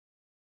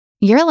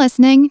You're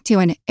listening to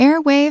an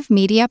Airwave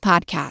Media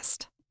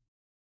Podcast.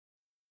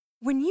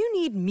 When you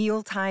need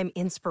mealtime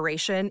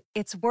inspiration,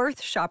 it's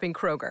worth shopping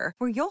Kroger,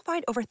 where you'll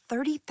find over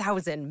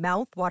 30,000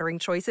 mouth-watering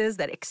choices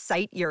that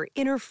excite your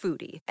inner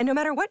foodie. And no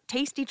matter what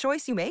tasty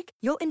choice you make,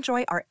 you'll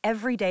enjoy our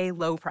everyday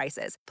low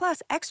prices,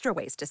 plus extra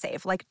ways to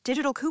save, like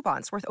digital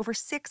coupons worth over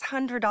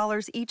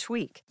 $600 each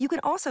week. You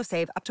can also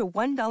save up to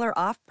 $1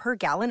 off per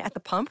gallon at the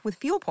pump with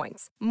fuel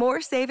points.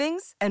 More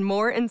savings and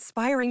more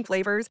inspiring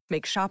flavors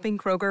make shopping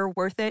Kroger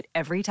worth it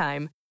every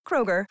time.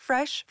 Kroger,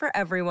 fresh for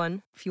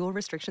everyone. Fuel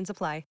restrictions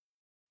apply.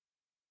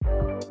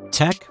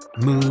 Tech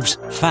moves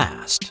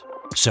fast,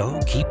 so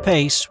keep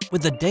pace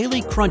with the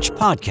Daily Crunch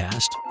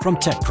podcast from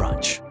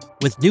TechCrunch.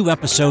 With new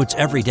episodes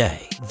every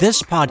day,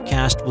 this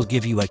podcast will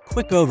give you a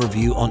quick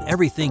overview on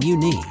everything you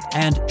need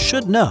and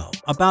should know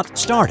about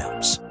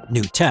startups,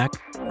 new tech,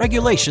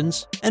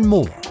 regulations, and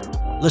more.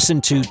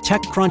 Listen to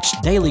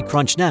TechCrunch Daily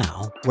Crunch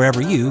now,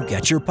 wherever you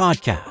get your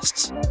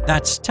podcasts.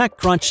 That's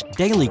TechCrunch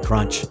Daily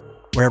Crunch,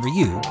 wherever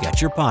you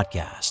get your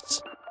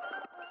podcasts.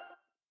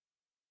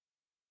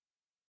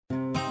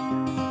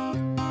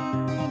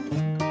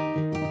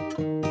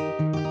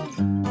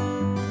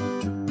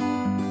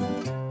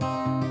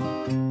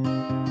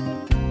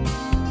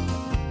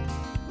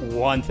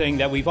 One thing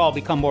that we've all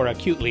become more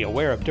acutely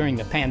aware of during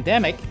the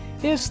pandemic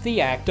is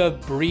the act of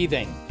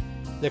breathing.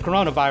 The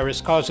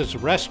coronavirus causes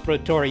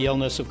respiratory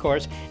illness, of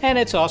course, and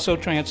it's also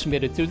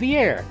transmitted through the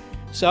air.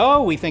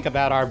 So we think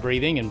about our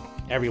breathing and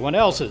everyone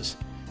else's.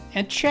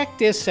 And check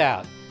this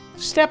out.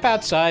 Step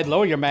outside,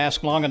 lower your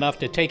mask long enough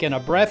to take in a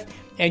breath,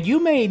 and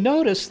you may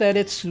notice that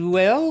it's,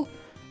 well,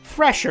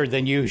 fresher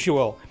than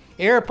usual.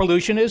 Air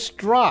pollution is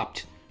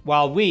dropped,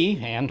 while we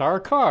and our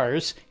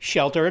cars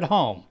shelter at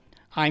home.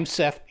 I'm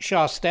Seth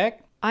Shostak.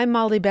 I'm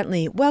Molly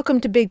Bentley. Welcome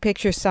to Big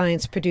Picture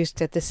Science,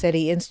 produced at the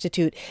SETI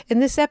Institute.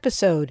 In this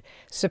episode,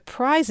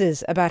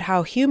 surprises about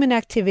how human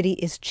activity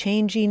is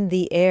changing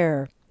the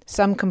air.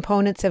 Some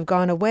components have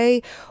gone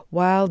away,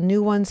 while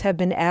new ones have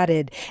been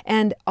added.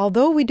 And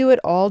although we do it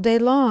all day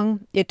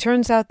long, it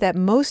turns out that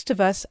most of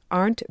us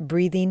aren't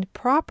breathing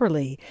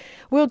properly.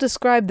 We'll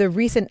describe the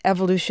recent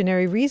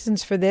evolutionary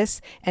reasons for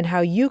this and how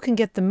you can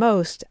get the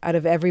most out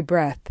of every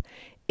breath.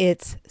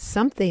 It's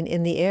something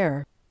in the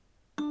air.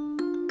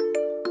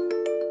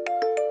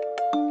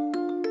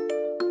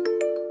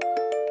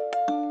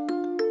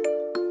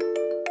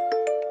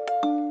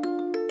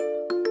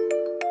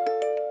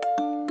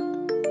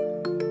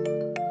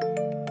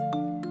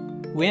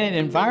 When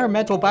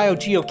environmental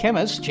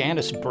biogeochemist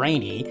Janice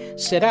Brainey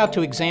set out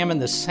to examine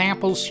the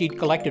samples she'd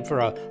collected for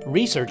a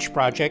research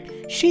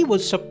project, she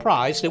was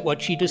surprised at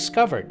what she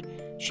discovered.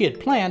 She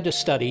had planned to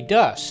study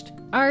dust.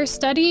 Our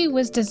study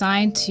was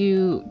designed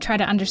to try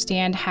to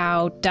understand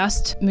how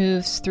dust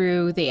moves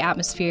through the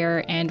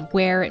atmosphere and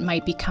where it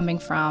might be coming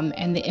from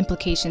and the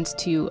implications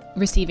to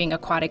receiving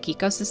aquatic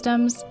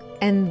ecosystems.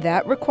 And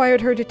that required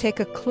her to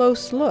take a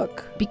close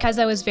look. Because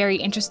I was very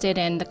interested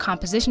in the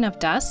composition of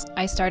dust,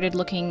 I started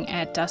looking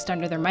at dust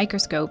under the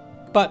microscope.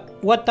 But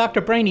what Dr.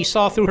 Brainey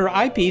saw through her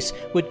eyepiece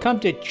would come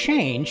to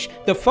change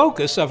the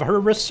focus of her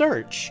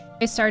research.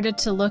 I started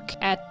to look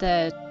at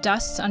the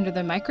dust under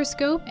the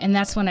microscope, and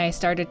that's when I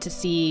started to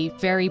see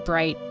very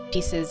bright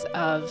pieces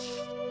of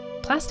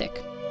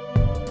plastic.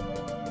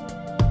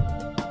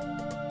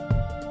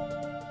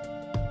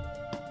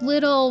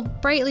 Little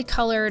brightly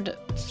colored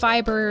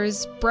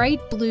fibers, bright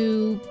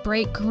blue,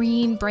 bright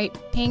green, bright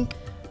pink,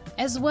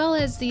 as well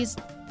as these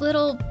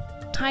little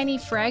tiny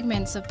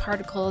fragments of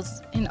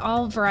particles in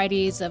all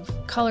varieties of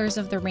colors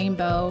of the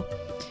rainbow.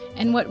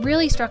 And what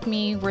really struck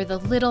me were the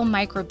little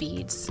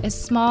microbeads, as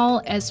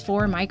small as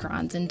 4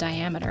 microns in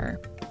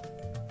diameter.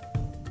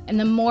 And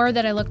the more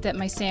that I looked at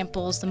my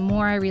samples, the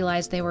more I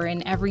realized they were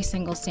in every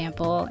single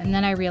sample. And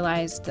then I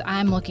realized that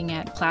I'm looking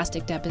at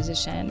plastic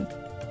deposition.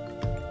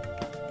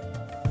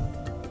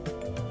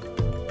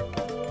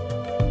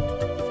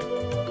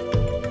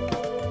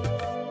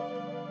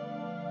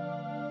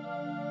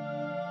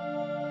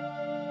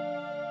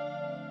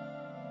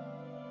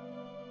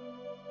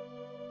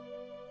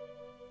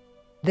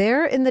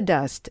 There in the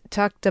dust,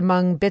 tucked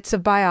among bits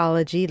of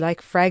biology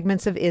like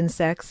fragments of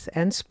insects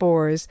and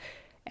spores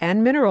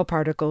and mineral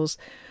particles,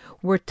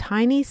 were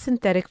tiny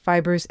synthetic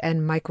fibers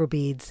and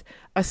microbeads.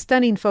 A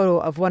stunning photo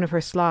of one of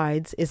her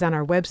slides is on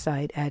our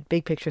website at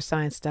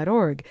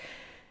bigpicturescience.org.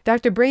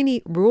 Dr.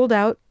 Brainey ruled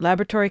out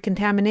laboratory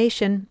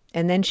contamination,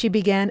 and then she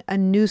began a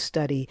new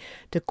study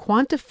to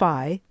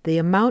quantify the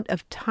amount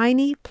of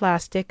tiny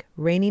plastic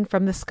raining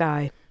from the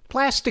sky.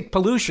 Plastic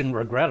pollution,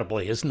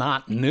 regrettably, is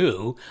not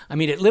new. I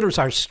mean, it litters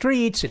our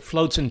streets, it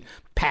floats in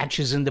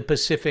patches in the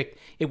Pacific,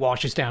 it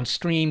washes down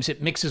streams,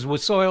 it mixes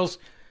with soils.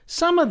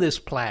 Some of this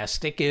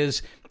plastic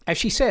is, as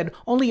she said,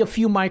 only a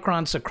few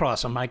microns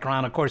across. A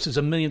micron, of course, is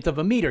a millionth of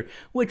a meter,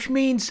 which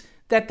means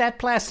that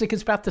plastic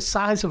is about the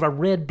size of a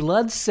red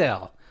blood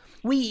cell.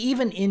 We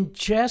even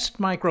ingest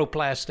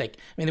microplastic. I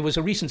mean, there was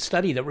a recent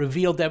study that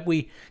revealed that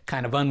we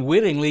kind of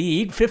unwittingly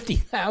eat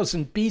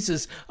 50,000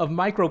 pieces of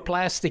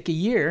microplastic a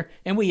year,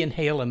 and we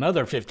inhale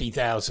another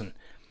 50,000.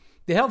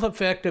 The health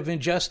effect of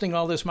ingesting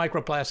all this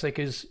microplastic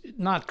is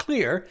not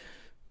clear,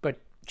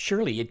 but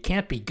surely it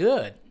can't be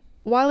good.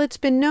 While it's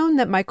been known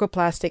that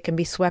microplastic can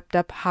be swept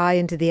up high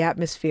into the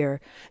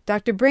atmosphere,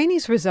 Dr.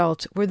 Brainey's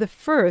results were the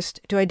first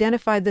to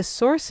identify the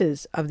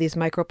sources of these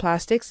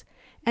microplastics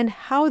and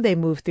how they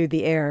move through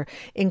the air,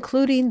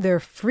 including their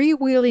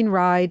freewheeling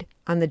ride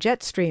on the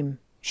jet stream.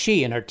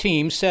 She and her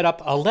team set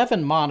up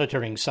 11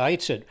 monitoring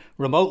sites at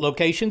remote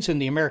locations in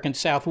the American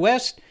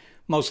Southwest,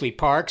 mostly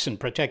parks and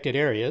protected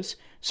areas,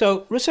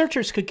 so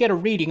researchers could get a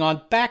reading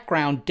on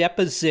background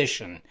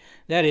deposition.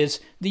 That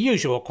is, the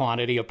usual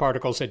quantity of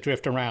particles that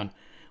drift around.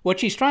 What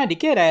she's trying to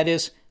get at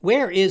is,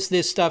 where is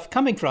this stuff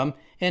coming from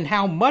and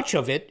how much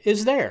of it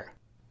is there?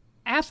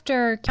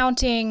 After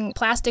counting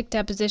plastic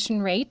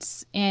deposition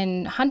rates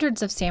in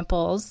hundreds of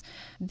samples,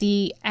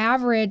 the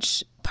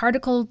average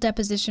particle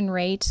deposition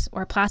rate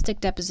or plastic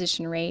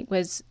deposition rate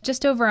was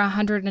just over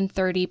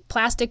 130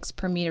 plastics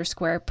per meter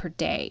square per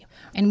day.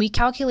 And we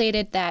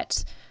calculated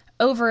that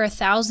over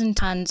 1,000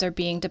 tons are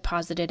being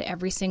deposited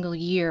every single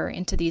year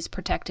into these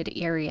protected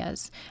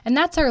areas. And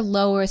that's our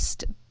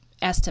lowest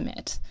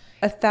estimate.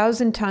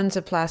 1,000 tons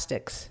of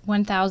plastics.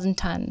 1,000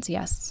 tons,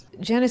 yes.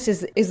 Janice,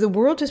 is the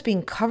world just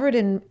being covered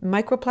in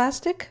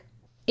microplastic?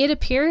 It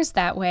appears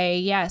that way,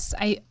 yes.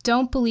 I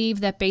don't believe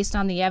that based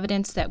on the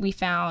evidence that we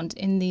found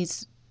in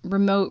these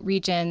remote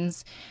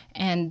regions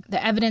and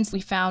the evidence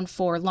we found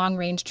for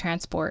long-range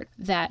transport,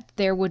 that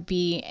there would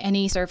be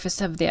any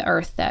surface of the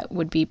Earth that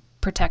would be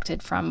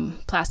protected from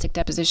plastic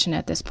deposition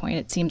at this point.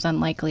 It seems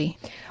unlikely.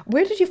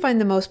 Where did you find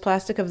the most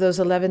plastic of those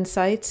 11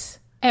 sites?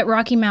 At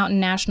Rocky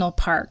Mountain National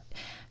Park.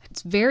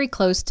 It's very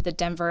close to the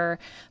Denver,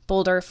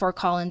 Boulder, Fort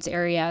Collins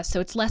area, so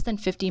it's less than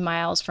 50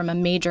 miles from a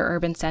major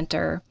urban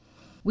center.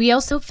 We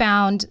also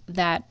found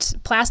that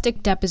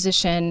plastic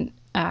deposition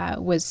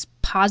was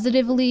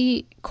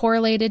positively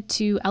correlated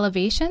to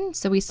elevation,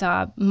 so we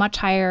saw much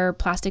higher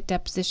plastic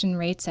deposition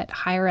rates at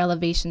higher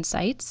elevation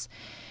sites,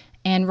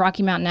 and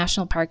Rocky Mountain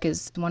National Park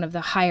is one of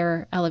the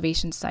higher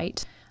elevation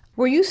sites.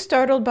 Were you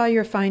startled by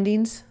your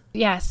findings?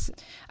 Yes.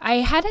 I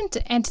hadn't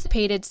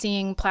anticipated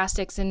seeing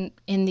plastics in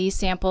these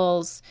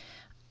samples,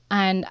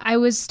 and I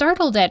was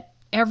startled at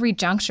every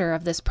juncture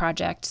of this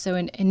project. So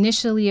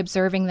initially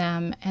observing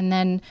them, and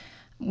then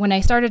when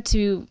I started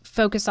to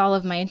focus all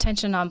of my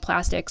attention on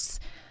plastics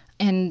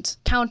and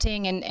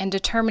counting and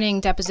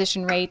determining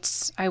deposition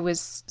rates, I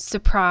was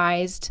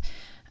surprised.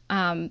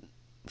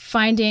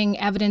 Finding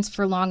evidence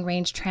for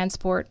long-range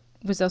transport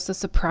was also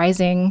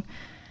surprising.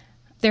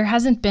 There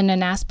hasn't been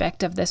an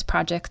aspect of this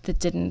project that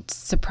didn't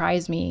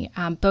surprise me,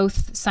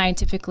 both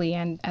scientifically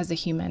and as a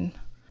human.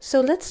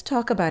 So let's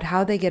talk about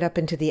how they get up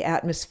into the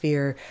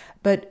atmosphere,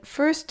 but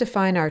first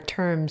define our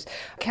terms.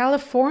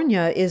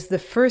 California is the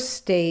first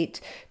state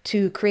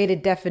to create a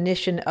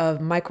definition of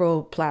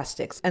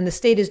microplastics, and the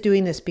state is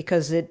doing this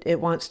because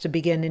it wants to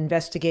begin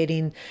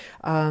investigating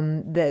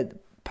the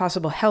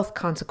possible health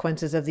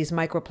consequences of these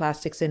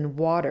microplastics in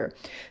water.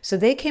 So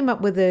they came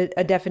up with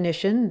a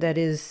definition that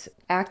is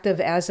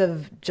active as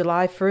of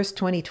July 1st,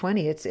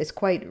 2020. It's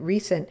quite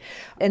recent.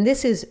 And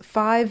this is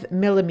 5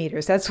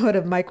 millimeters. That's what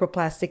a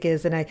microplastic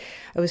is. And I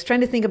was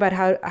trying to think about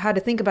how to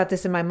think about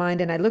this in my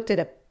mind, and I looked at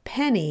a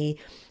penny,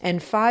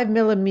 and 5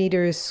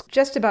 millimeters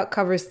just about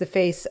covers the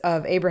face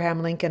of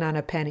Abraham Lincoln on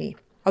a penny.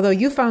 Although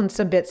you found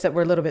some bits that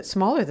were a little bit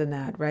smaller than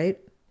that, right?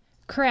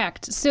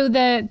 Correct. So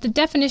the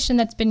definition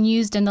that's been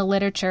used in the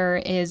literature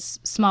is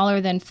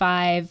smaller than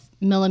 5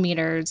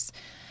 millimeters,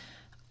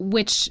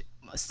 which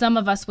some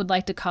of us would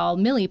like to call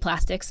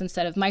milliplastics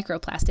instead of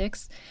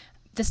microplastics.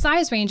 The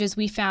size ranges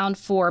we found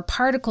for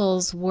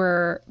particles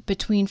were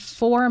between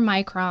 4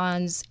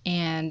 microns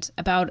and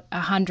about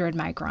 100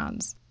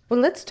 microns.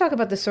 Well, let's talk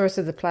about the source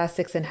of the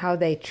plastics and how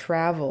they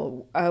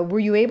travel. Were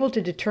you able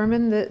to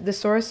determine the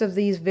source of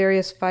these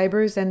various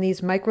fibers and these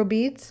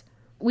microbeads?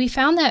 We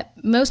found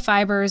that most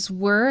fibers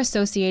were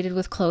associated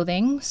with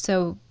clothing,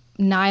 so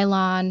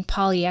nylon,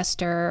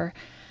 polyester,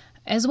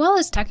 as well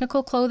as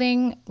technical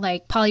clothing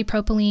like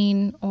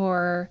polypropylene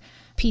or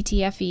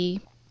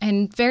PTFE,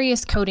 and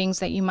various coatings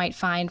that you might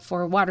find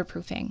for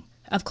waterproofing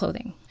of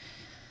clothing.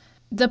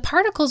 The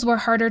particles were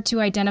harder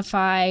to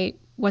identify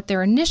what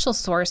their initial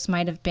source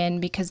might have been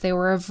because they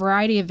were a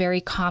variety of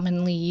very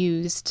commonly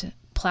used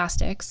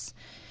plastics.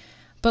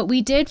 But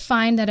we did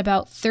find that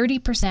about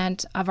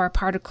 30% of our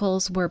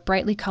particles were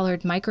brightly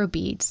colored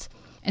microbeads.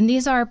 And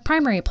these are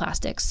primary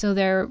plastics, so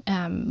they're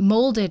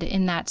molded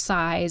in that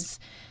size.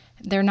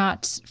 They're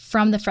not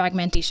from the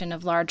fragmentation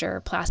of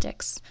larger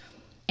plastics.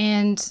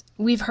 And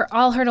we've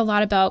all heard a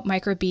lot about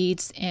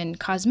microbeads in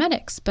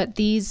cosmetics, but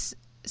these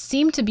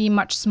seem to be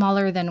much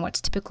smaller than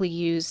what's typically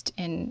used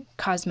in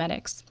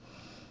cosmetics.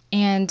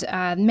 And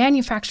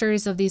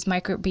manufacturers of these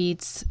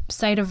microbeads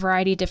cite a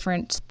variety of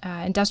different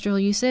industrial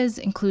uses,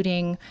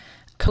 including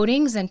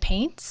coatings and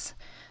paints.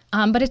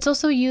 But it's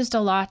also used a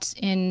lot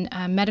in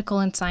medical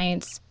and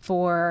science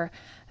for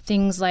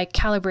things like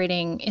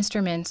calibrating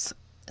instruments.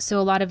 So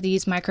a lot of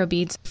these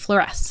microbeads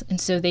fluoresce,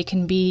 and so they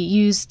can be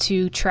used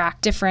to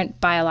track different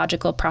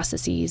biological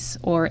processes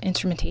or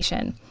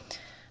instrumentation.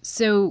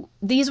 So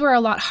these were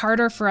a lot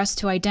harder for us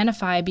to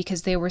identify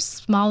because they were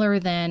smaller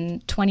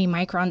than 20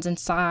 microns in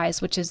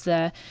size, which is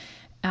the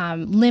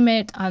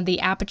limit on the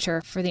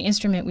aperture for the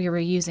instrument we were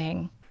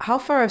using. How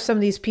far have some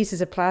of these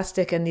pieces of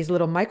plastic and these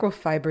little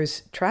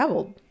microfibers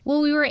traveled?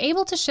 Well, we were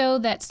able to show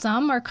that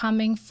some are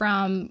coming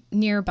from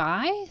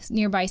nearby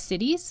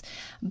cities,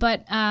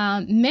 but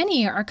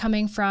many are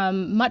coming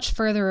from much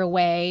further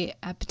away,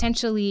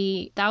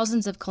 potentially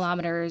thousands of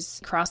kilometers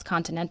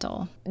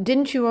cross-continental.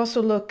 Didn't you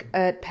also look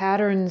at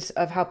patterns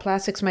of how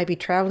plastics might be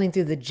traveling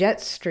through the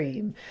jet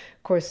stream?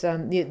 Of course,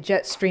 the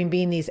jet stream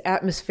being these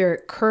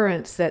atmospheric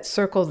currents that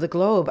circle the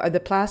globe. Are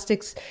the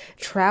plastics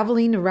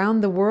traveling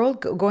around the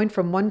world, going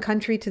from one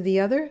country to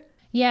the other?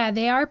 Yeah,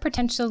 they are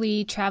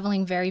potentially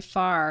traveling very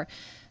far.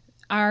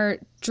 Our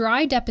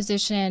dry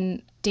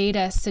deposition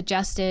data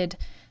suggested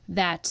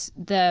that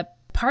the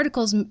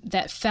particles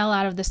that fell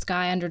out of the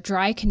sky under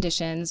dry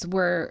conditions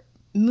were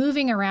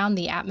moving around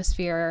the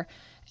atmosphere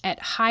at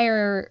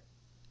higher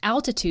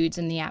altitudes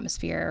in the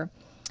atmosphere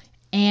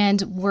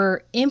and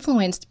were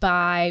influenced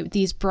by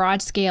these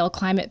broad-scale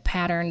climate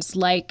patterns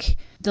like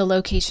the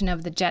location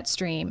of the jet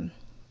stream.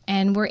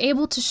 And we're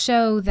able to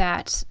show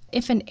that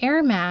if an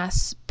air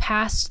mass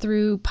passed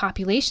through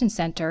population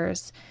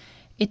centers,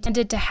 it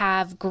tended to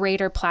have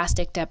greater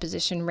plastic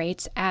deposition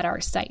rates at our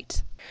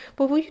site.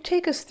 Well, will you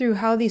take us through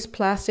how these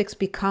plastics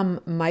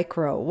become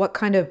micro? What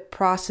kind of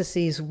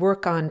processes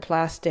work on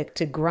plastic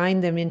to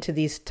grind them into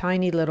these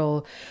tiny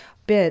little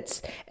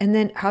bits, and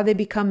then how they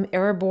become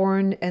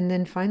airborne and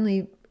then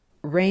finally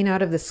rain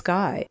out of the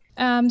sky?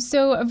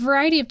 So a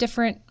variety of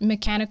different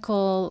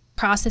mechanical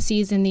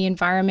processes in the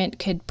environment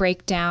could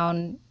break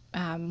down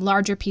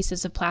larger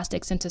pieces of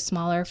plastics into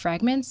smaller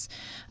fragments.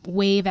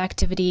 Wave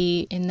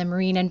activity in the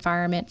marine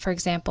environment, for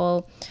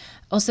example.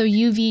 Also,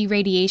 UV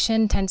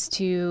radiation tends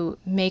to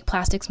make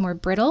plastics more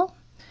brittle.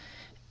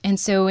 And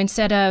so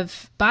instead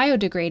of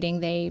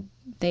biodegrading,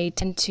 they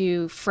tend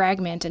to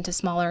fragment into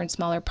smaller and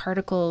smaller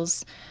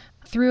particles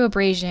through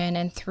abrasion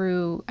and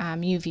through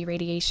UV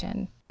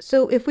radiation.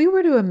 So if we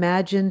were to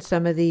imagine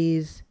some of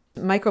these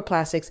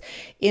microplastics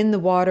in the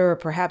water or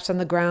perhaps on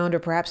the ground or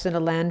perhaps in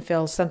a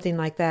landfill, something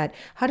like that,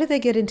 how do they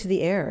get into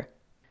the air?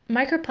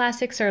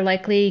 Microplastics are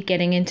likely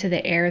getting into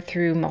the air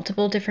through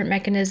multiple different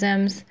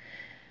mechanisms.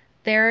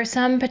 There are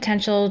some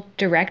potential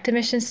direct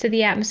emissions to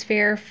the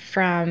atmosphere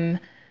from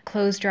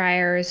clothes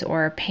dryers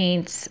or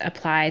paints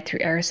applied through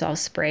aerosol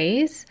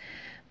sprays,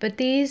 but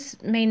these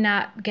may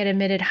not get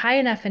emitted high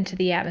enough into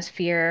the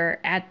atmosphere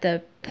at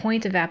the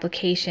point of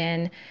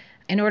application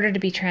in order to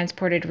be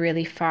transported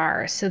really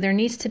far. So there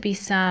needs to be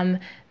some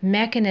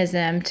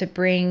mechanism to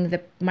bring the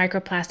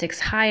microplastics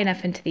high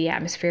enough into the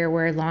atmosphere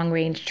where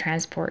long-range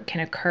transport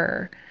can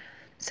occur.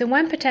 So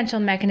one potential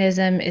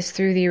mechanism is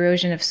through the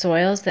erosion of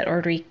soils that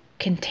already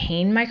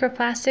contain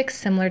microplastics,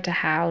 similar to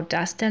how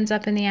dust ends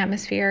up in the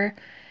atmosphere.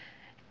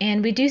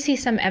 And we do see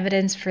some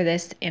evidence for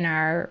this in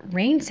our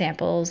rain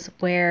samples,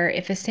 where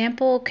if a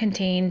sample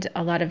contained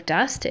a lot of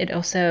dust, it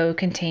also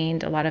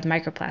contained a lot of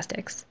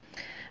microplastics.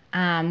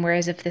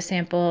 Whereas if the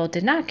sample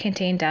did not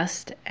contain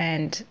dust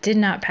and did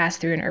not pass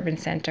through an urban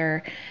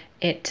center,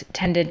 it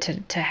tended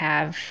to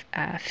have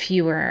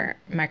fewer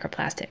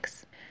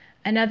microplastics.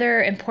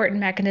 Another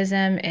important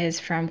mechanism is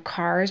from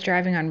cars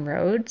driving on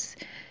roads.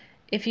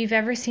 If you've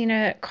ever seen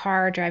a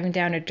car driving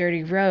down a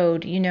dirty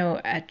road, you know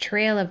a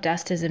trail of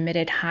dust is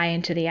emitted high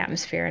into the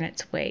atmosphere in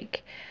its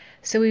wake.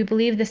 So we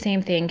believe the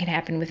same thing can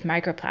happen with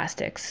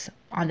microplastics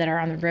that are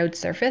on the road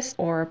surface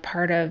or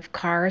part of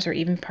cars or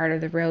even part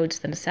of the roads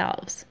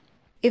themselves.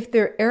 If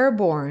they're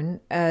airborne,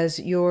 as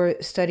your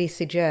study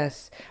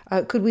suggests,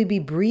 could we be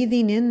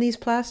breathing in these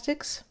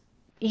plastics?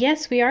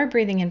 Yes, we are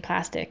breathing in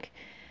plastic.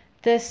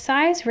 The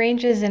size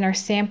ranges in our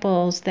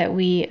samples that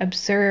we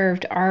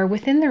observed are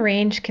within the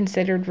range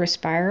considered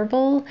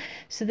respirable,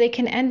 so they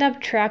can end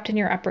up trapped in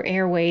your upper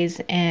airways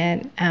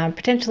and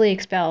potentially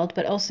expelled,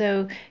 but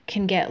also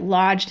can get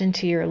lodged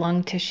into your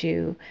lung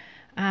tissue.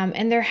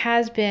 And there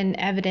has been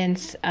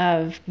evidence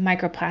of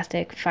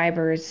microplastic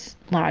fibers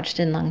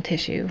lodged in lung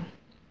tissue.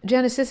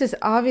 Janice, this is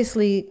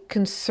obviously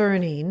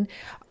concerning,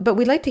 but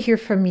we'd like to hear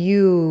from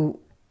you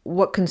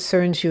what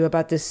concerns you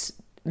about this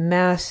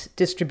mass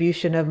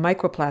distribution of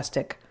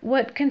microplastic.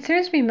 What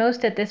concerns me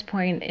most at this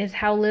point is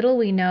how little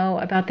we know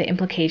about the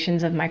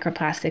implications of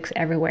microplastics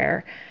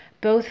everywhere,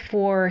 both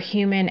for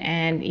human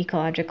and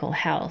ecological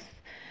health.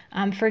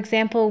 For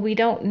example, we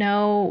don't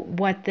know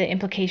what the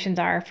implications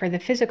are for the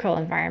physical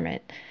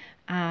environment.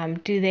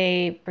 Do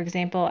they, for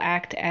example,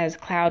 act as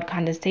cloud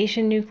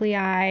condensation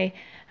nuclei?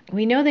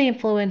 We know they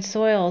influence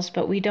soils,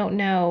 but we don't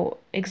know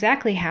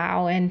exactly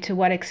how and to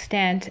what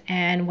extent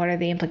and what are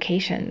the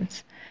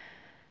implications.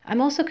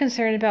 I'm also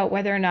concerned about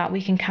whether or not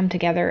we can come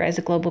together as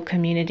a global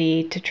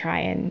community to try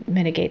and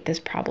mitigate this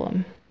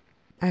problem.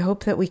 I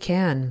hope that we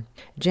can.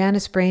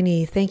 Janice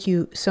Brainey, thank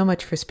you so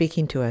much for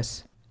speaking to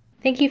us.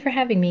 Thank you for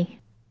having me.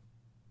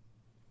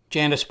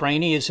 Janice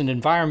Brainey is an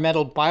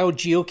environmental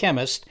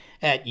biogeochemist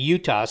at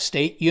Utah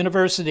State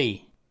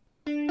University.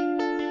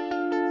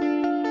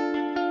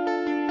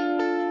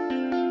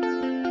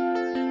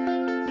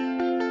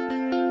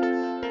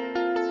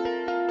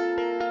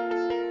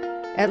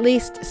 At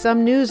least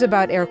some news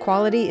about air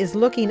quality is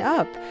looking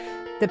up.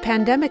 The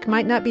pandemic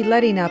might not be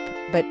letting up,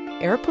 but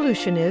air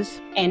pollution is.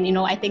 And,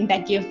 I think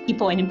that gives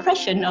people an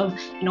impression of,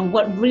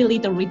 what really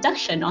the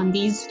reduction on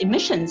these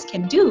emissions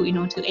can do,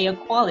 to air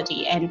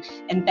quality. And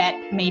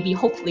that maybe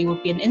hopefully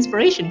will be an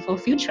inspiration for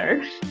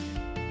future.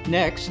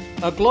 Next,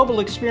 a global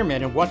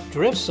experiment in what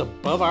drifts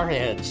above our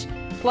heads.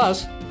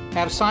 Plus,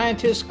 have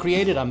scientists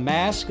created a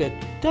mask that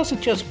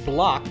doesn't just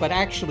block but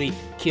actually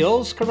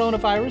kills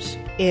coronavirus?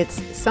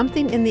 It's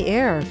Something in the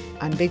Air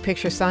on Big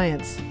Picture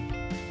Science.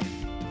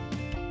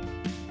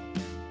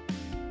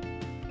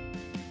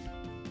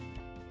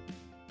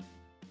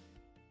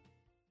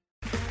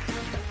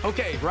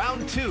 Okay,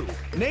 round two.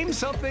 Name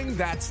something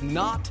that's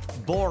not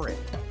boring.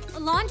 A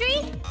laundry?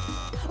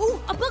 Ooh,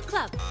 a book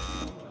club.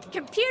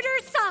 Computer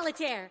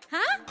solitaire,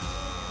 huh?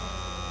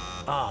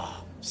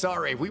 Ah,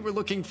 sorry, we were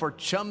looking for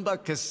Chumba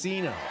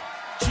Casino.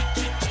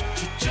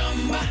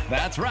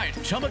 That's right,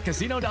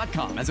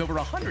 ChumbaCasino.com has over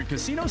 100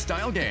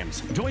 casino-style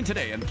games. Join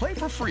today and play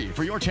for free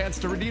for your chance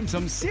to redeem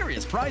some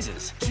serious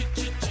prizes.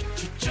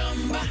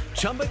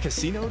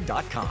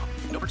 ChumbaCasino.com.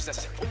 No purchase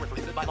necessary. Void where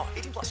prohibited by law.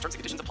 18+. Terms and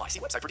conditions apply. See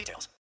website for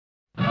details.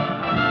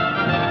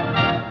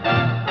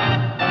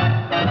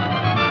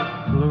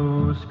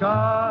 Blue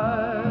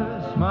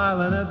skies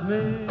smiling at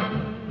me,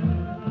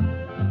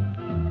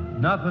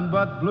 nothing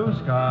but blue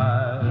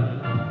skies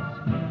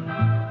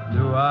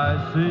do I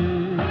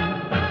see.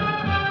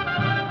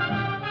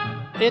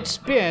 It's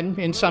been,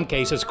 in some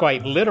cases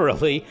quite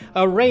literally,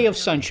 a ray of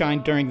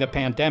sunshine during the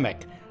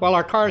pandemic. While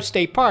our cars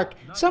stay parked,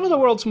 some of the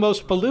world's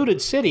most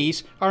polluted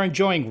cities are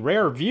enjoying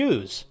rare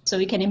views. So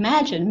you can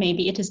imagine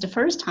maybe it is the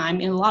first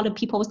time in a lot of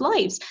people's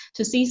lives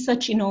to see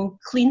such,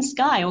 clean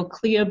sky or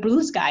clear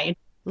blue sky.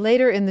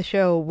 Later in the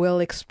show, we'll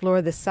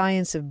explore the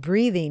science of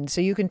breathing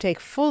so you can take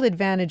full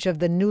advantage of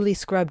the newly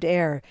scrubbed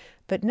air.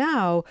 But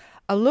now,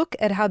 a look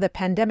at how the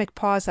pandemic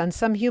pause on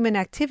some human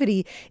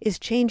activity is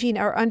changing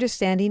our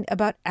understanding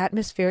about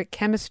atmospheric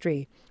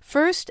chemistry.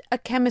 First, a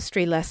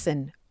chemistry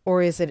lesson,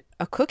 or is it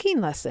a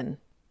cooking lesson?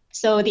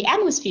 So the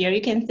atmosphere,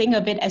 you can think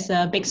of it as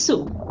a big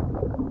soup.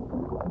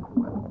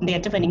 There are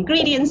different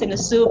ingredients in the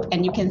soup,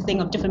 and you can think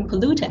of different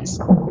pollutants.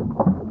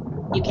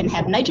 You can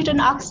have nitrogen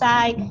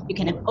oxide, you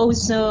can have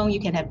ozone, you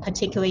can have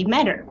particulate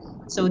matter.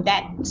 So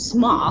that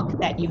smog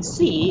that you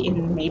see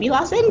in maybe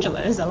Los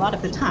Angeles a lot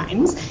of the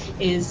times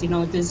is,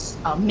 this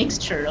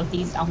mixture of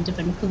these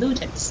different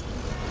pollutants.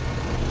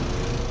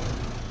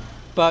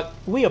 But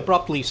we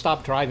abruptly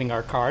stopped driving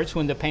our cars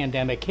when the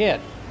pandemic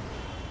hit.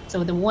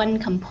 So the one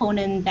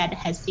component that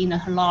has seen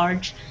a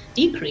large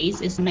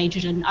decrease is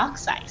nitrogen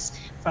oxides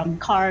from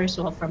cars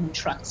or from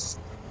trucks.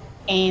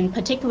 And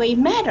particulate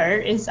matter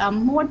is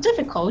more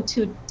difficult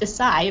to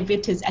decide if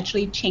it is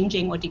actually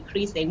changing or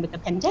decreasing with the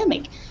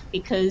pandemic,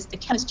 because the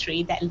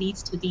chemistry that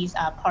leads to these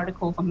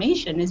particle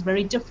formation is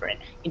very different,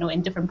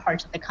 in different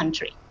parts of the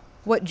country.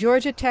 What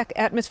Georgia Tech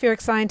atmospheric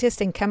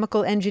scientist and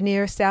chemical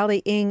engineer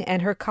Sally Ng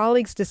and her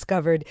colleagues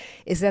discovered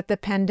is that the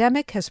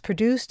pandemic has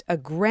produced a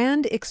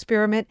grand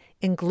experiment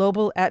in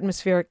global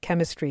atmospheric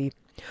chemistry,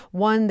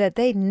 one that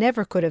they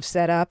never could have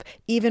set up,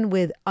 even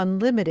with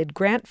unlimited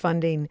grant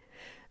funding.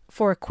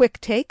 For a quick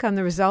take on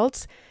the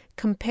results,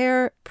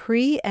 compare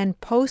pre-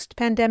 and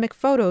post-pandemic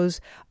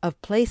photos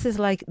of places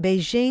like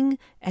Beijing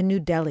and New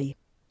Delhi.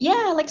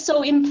 Yeah,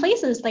 so in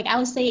places like I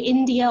would say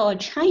India or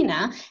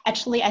China,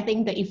 actually I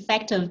think the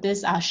effect of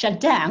this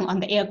shutdown on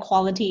the air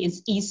quality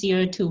is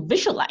easier to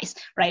visualize,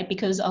 right?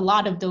 Because a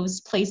lot of those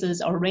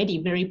places are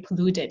already very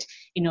polluted,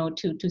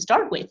 to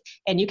start with.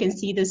 And you can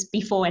see this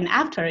before and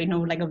after,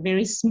 like a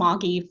very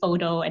smoggy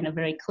photo and a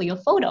very clear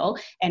photo.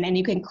 And then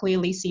you can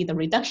clearly see the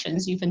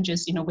reductions, even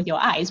just, with your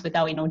eyes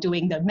without,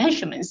 doing the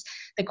measurements.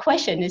 The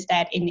question is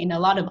that in a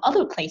lot of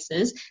other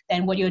places,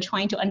 then what you're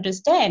trying to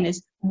understand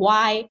is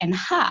why and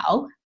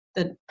how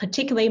the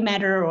particulate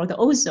matter or the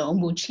ozone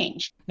will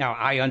change. Now,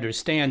 I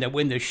understand that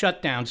when the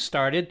shutdown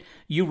started,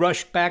 you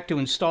rushed back to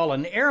install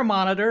an air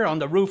monitor on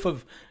the roof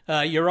of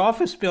your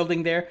office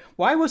building there.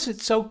 Why was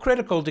it so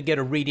critical to get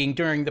a reading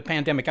during the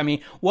pandemic? I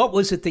mean, what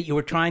was it that you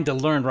were trying to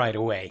learn right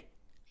away?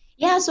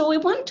 Yeah, so we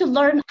want to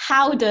learn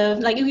how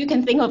you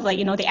can think of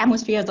the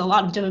atmosphere has a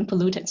lot of different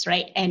pollutants,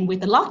 right? And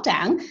with the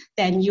lockdown,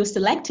 then you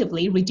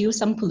selectively reduce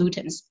some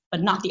pollutants,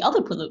 but not the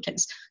other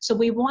pollutants. So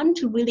we want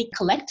to really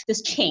collect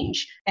this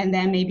change and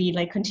then maybe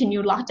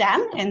continue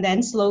lockdown and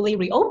then slowly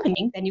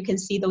reopening, then you can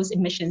see those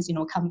emissions,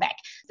 come back.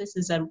 This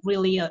is a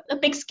really a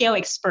big scale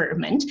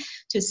experiment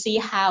to see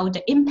how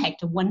the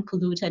impact of one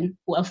pollutant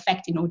will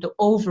affect, the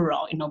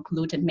overall,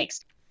 pollutant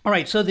mix. All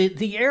right, so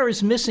the air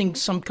is missing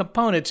some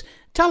components.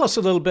 Tell us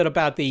a little bit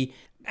about the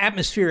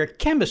atmospheric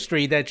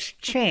chemistry that's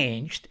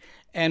changed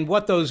and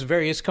what those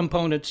various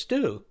components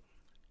do.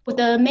 Well,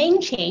 the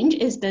main change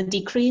is the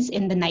decrease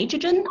in the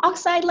nitrogen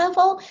oxide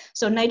level.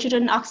 So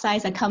nitrogen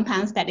oxides are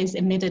compounds that is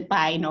emitted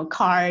by,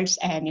 cars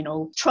and,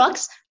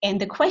 trucks.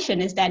 And the question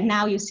is that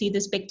now you see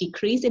this big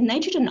decrease in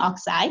nitrogen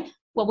oxide,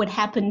 what would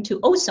happen to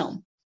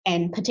ozone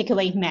and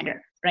particulate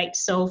matter? right?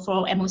 So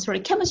for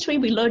atmospheric chemistry,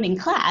 we learn in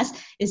class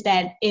is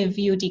that if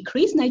you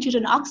decrease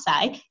nitrogen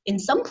oxide, in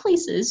some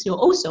places your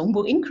ozone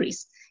will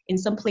increase. In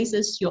some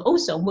places your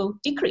ozone will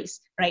decrease,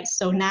 right?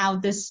 So now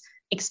this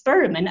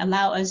experiment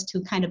allow us to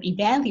kind of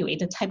evaluate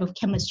the type of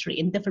chemistry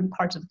in different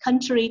parts of the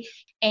country.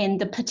 And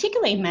the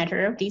particulate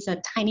matter, these are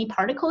tiny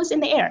particles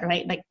in the air,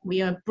 right? Like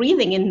we are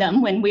breathing in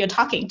them when we are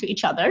talking to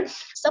each other.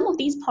 Some of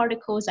these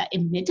particles are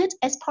emitted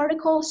as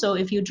particles. So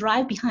if you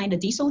drive behind a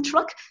diesel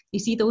truck, you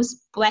see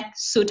those black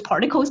soot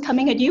particles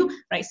coming at you,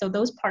 right? So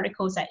those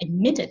particles are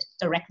emitted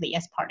directly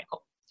as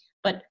particles.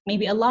 But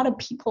maybe a lot of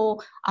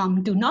people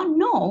do not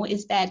know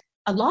is that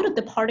a lot of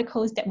the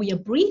particles that we are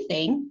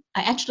breathing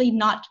are actually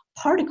not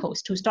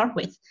particles to start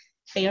with.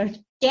 They are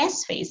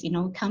gas phase,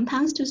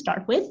 compounds to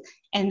start with,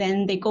 and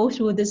then they go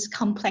through this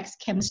complex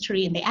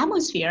chemistry in the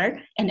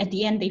atmosphere, and at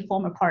the end they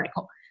form a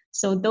particle.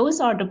 So those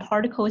are the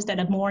particles that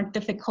are more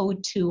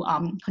difficult to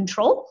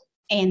control.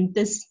 And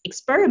this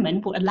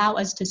experiment will allow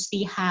us to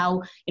see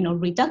how,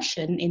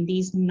 reduction in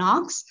these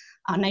NOx,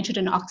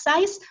 nitrogen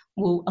oxides,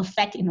 will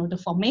affect,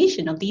 the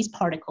formation of these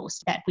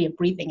particles that we are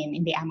breathing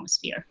in the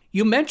atmosphere.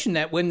 You mentioned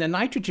that when the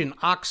nitrogen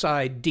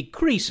oxide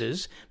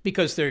decreases,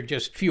 because there are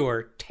just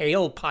fewer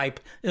tailpipe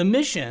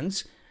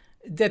emissions,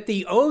 that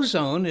the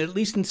ozone, at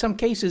least in some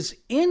cases,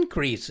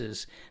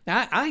 increases.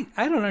 Now, I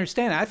don't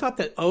understand. I thought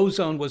that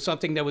ozone was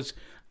something that was,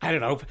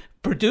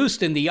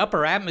 produced in the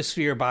upper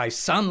atmosphere by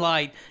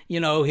sunlight,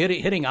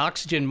 hitting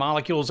oxygen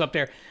molecules up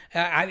there.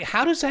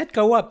 How does that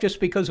go up just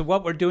because of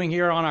what we're doing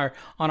here on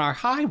our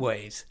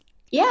highways?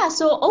 Yeah,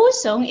 so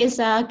ozone is,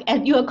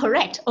 and you are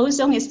correct,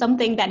 ozone is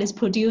something that is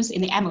produced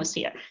in the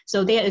atmosphere.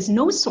 So there is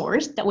no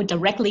source that would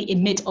directly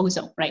emit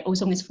ozone, right?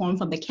 Ozone is formed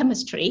from the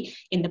chemistry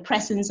in the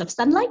presence of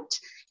sunlight,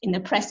 in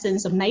the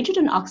presence of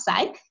nitrogen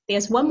oxide.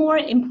 There's one more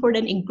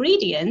important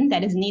ingredient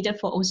that is needed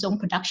for ozone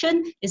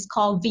production. It's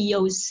called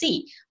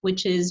VOC,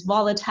 which is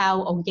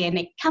volatile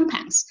organic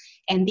compounds.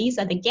 And these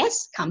are the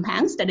gas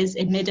compounds that is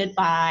emitted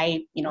by,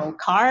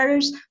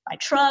 cars, by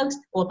trucks,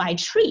 or by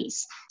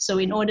trees. So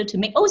in order to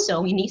make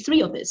ozone, you need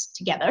three of this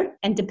together.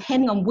 And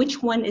depending on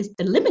which one is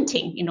the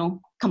limiting,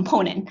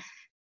 component,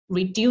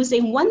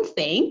 reducing one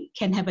thing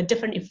can have a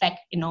different effect,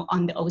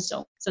 on the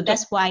ozone. So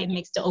that's why it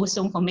makes the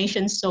ozone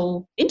formation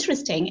so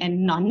interesting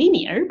and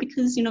non-linear,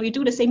 because, you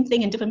do the same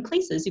thing in different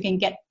places. You can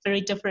get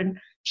very different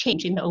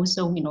change in the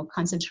ozone,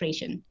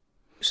 concentration.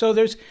 So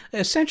there's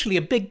essentially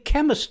a big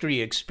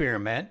chemistry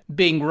experiment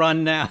being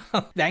run now,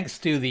 thanks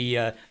to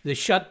the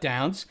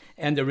shutdowns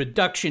and the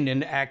reduction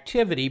in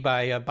activity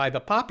by the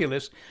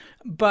populace.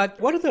 But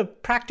what are the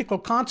practical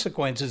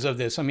consequences of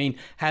this? I mean,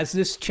 has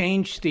this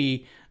changed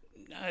the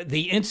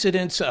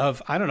incidence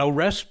of,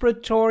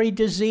 respiratory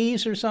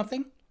disease or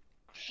something?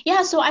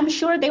 Yeah, so I'm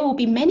sure there will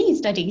be many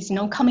studies,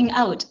 coming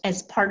out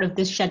as part of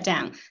this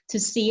shutdown to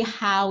see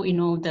how,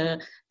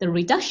 the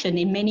reduction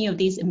in many of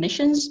these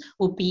emissions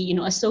will be,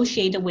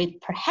 associated with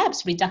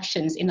perhaps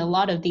reductions in a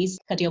lot of these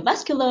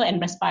cardiovascular and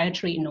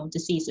respiratory,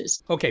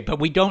 diseases. Okay, but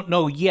we don't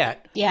know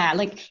yet. Yeah,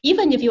 like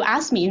even if you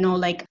ask me,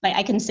 like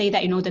I can say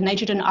that, the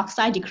nitrogen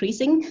oxide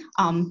decreasing,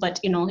 but,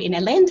 in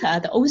Atlanta,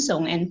 the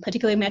ozone and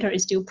particulate matter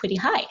is still pretty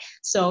high.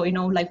 So,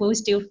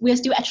 we're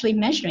still actually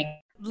measuring.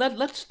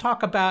 Let's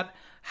talk about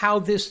how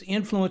this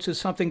influences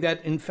something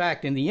that, in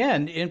fact, in the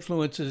end,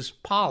 influences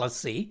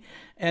policy,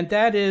 and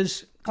that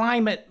is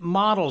climate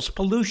models,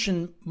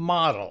 pollution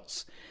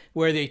models,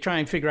 where they try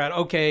and figure out,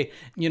 okay,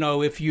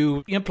 if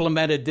you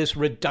implemented this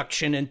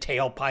reduction in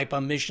tailpipe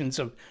emissions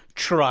of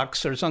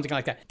trucks or something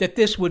like that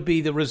this would be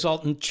the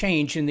resultant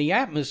change in the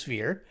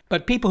atmosphere.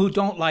 But people who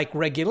don't like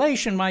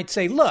regulation might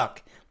say,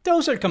 look,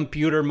 those are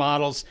computer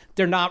models.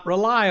 They're not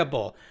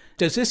reliable.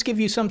 Does this give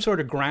you some sort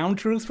of ground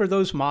truth for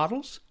those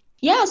models?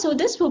 Yeah, so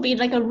this will be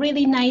like a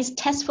really nice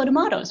test for the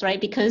models, right?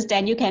 Because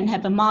then you can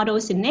have a model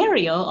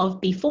scenario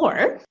of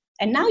before,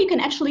 and now you can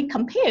actually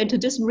compare to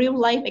this real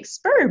life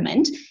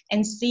experiment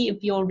and see if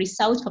your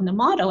results from the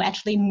model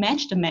actually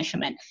match the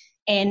measurement.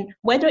 And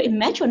whether it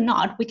match or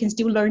not, we can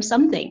still learn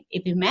something.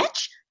 If it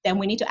match, then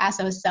we need to ask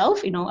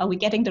ourselves, are we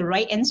getting the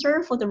right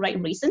answer for the right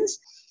reasons?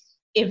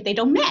 If they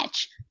don't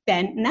match,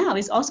 then now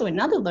is also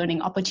another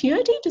learning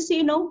opportunity to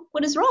see,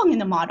 what is wrong in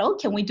the model.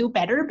 Can we do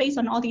better based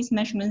on all these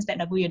measurements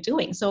that we are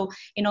doing? So,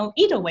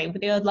 either way,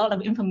 there are a lot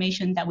of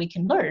information that we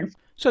can learn.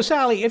 So,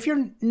 Sally, if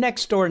your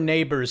next door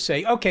neighbors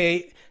say,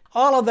 okay,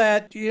 all of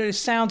that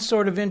sounds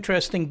sort of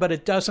interesting, but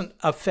it doesn't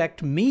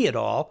affect me at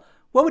all,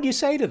 what would you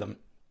say to them?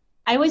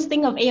 I always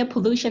think of air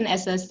pollution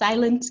as a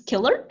silent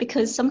killer,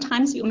 because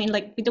sometimes,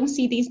 we don't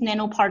see these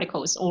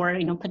nanoparticles or,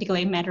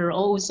 particulate matter,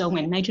 ozone,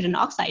 and nitrogen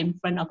oxide in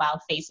front of our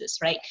faces,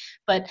 right?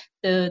 But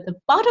the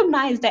bottom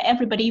line is that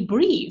everybody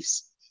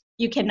breathes.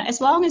 You can,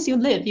 as long as you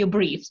live, you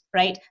breathe,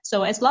 right?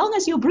 So as long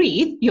as you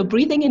breathe, you're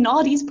breathing in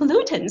all these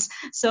pollutants.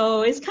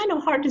 So it's kind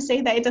of hard to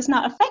say that it does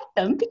not affect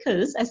them,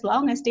 because as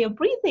long as they are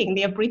breathing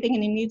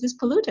in these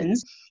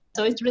pollutants.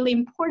 So it's really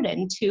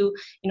important to,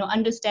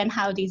 understand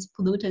how these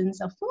pollutants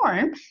are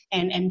formed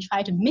and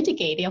try to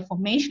mitigate their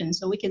formation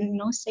so we can,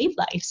 save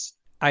lives.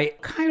 I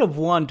kind of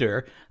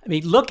wonder,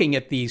 looking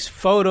at these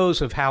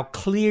photos of how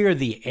clear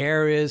the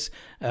air is,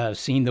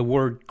 seeing the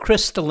word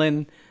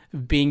crystalline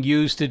being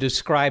used to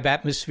describe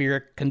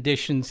atmospheric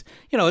conditions,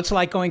 it's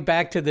like going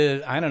back to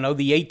the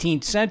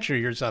 18th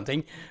century or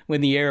something,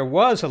 when the air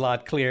was a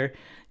lot clearer.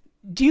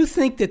 Do you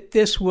think that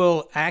this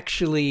will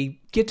actually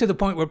get to the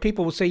point where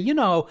people will say,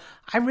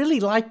 I really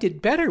liked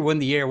it better when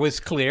the air was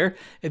clear?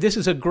 This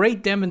is a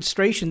great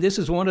demonstration. This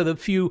is one of the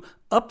few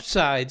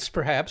upsides,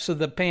 perhaps, of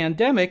the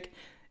pandemic.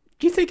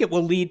 Do you think it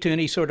will lead to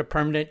any sort of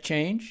permanent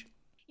change?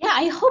 Yeah,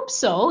 I hope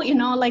so.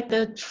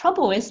 The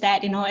trouble is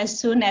that, as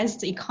soon as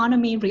the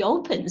economy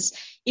reopens,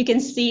 you can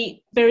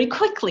see very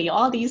quickly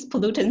all these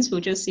pollutants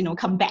will just,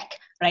 come back,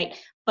 right?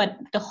 But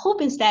the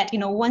hope is that,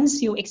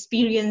 once you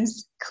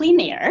experience clean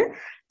air,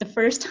 the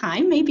first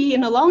time, maybe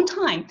in a long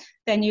time,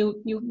 then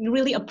you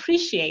really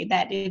appreciate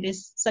that it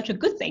is such a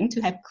good thing to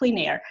have clean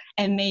air,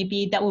 and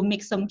maybe that will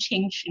make some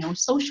change,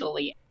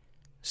 socially.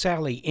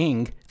 Sally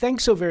Ng,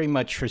 thanks so very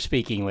much for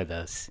speaking with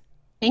us.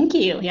 Thank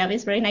you. Yeah,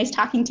 it's very nice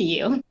talking to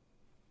you.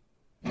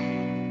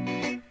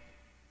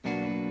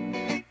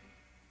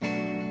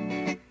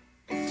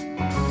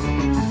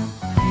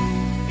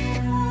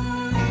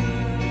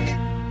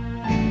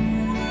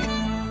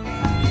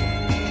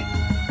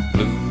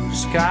 Blue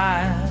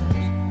skies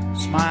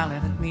smiling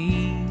at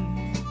me.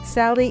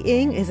 Sally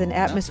Ng is an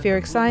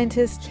atmospheric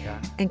scientist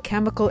and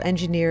chemical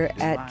engineer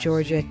at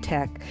Georgia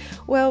Tech.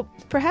 Well,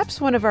 perhaps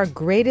one of our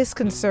greatest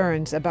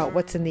concerns about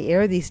what's in the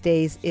air these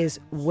days is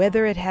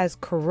whether it has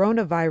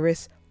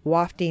coronavirus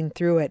wafting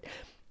through it.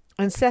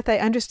 And Seth, I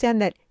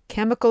understand that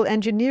chemical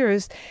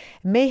engineers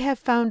may have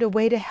found a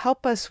way to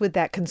help us with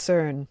that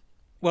concern.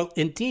 Well,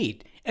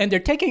 indeed. And they're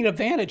taking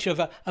advantage of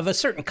a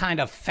certain kind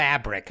of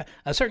fabric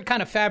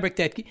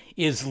that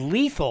is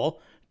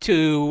lethal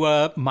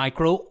to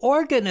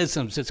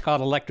microorganisms. It's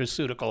called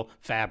electroceutical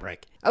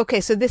fabric.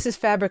 Okay, so this is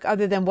fabric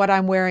other than what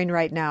I'm wearing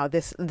right now,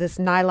 this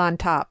nylon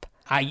top.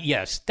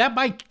 Yes, that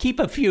might keep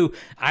a few,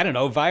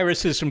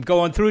 viruses from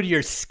going through to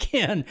your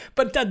skin,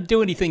 but it doesn't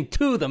do anything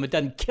to them. It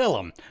doesn't kill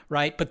them,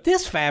 right? But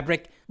this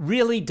fabric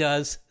really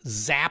does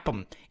zap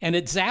them, and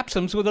it zaps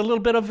them with a little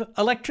bit of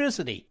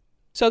electricity.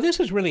 So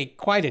this is really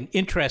quite an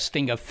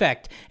interesting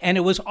effect, and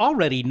it was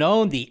already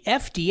known the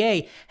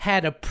FDA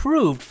had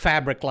approved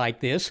fabric like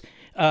this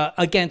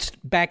against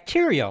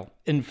bacterial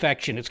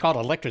infection. It's called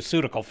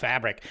electroceutical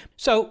fabric.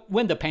 So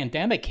when the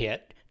pandemic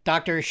hit,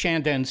 Dr.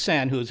 Shandon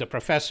Sen, who's a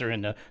professor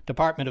in the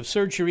Department of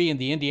Surgery in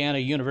the Indiana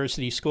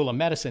University School of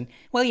Medicine,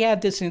 he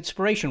had this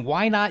inspiration.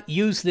 Why not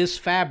use this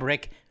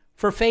fabric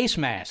for face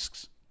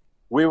masks?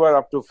 We were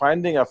up to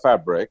finding a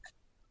fabric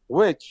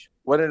which,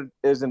 when it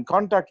is in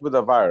contact with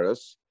the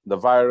virus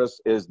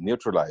is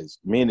neutralized,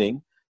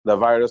 meaning the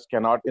virus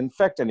cannot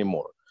infect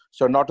anymore.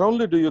 So not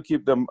only do you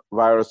keep the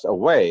virus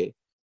away,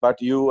 but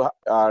you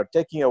are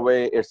taking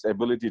away its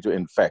ability to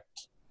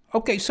infect.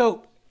 Okay,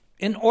 so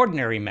an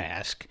ordinary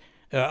mask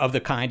of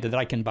the kind that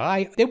I can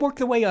buy, they work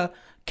the way a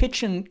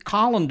kitchen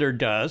colander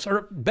does,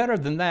 or better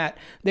than that,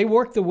 they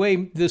work the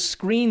way the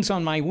screens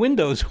on my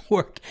windows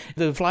work.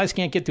 The flies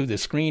can't get through the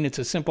screen. It's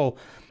a simple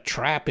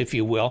trap, if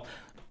you will.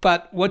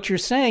 But what you're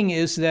saying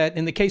is that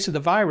in the case of the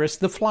virus,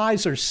 the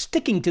flies are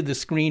sticking to the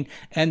screen,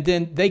 and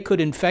then they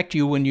could infect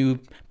you when you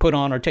put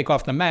on or take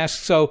off the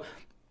mask. So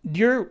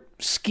your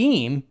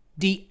scheme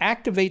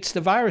deactivates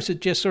the virus. It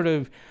just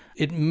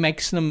it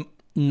makes them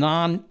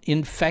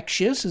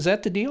non-infectious. Is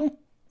that the deal?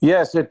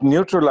 Yes, it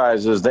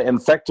neutralizes the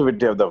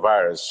infectivity of the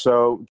virus.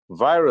 So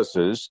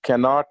viruses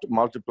cannot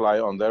multiply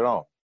on their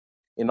own.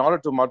 In order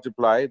to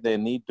multiply, they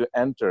need to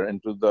enter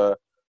into the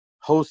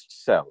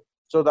host cell.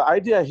 So the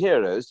idea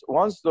here is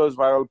once those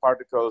viral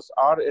particles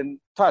are in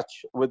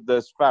touch with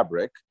this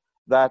fabric,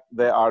 that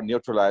they are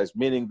neutralized,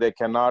 meaning they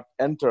cannot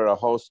enter a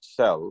host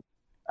cell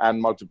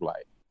and multiply.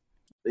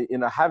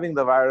 Having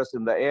the virus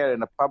in the air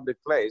in a public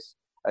place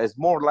is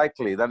more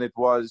likely than it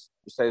was,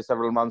 say,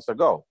 several months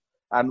ago.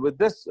 And with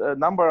this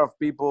number of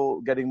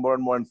people getting more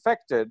and more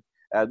infected,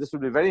 this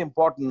will be very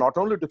important not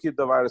only to keep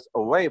the virus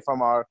away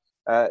from our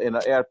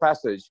air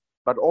passage,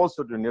 but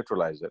also to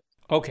neutralize it.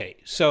 Okay,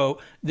 so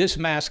this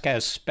mask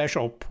has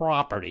special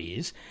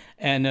properties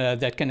and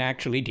that can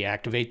actually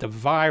deactivate the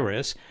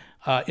virus.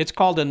 It's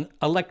called an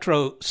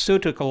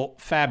electroceutical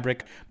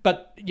fabric.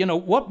 But,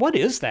 what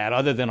is that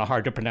other than a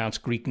hard-to-pronounce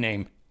Greek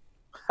name?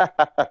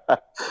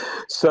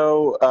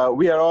 So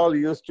we are all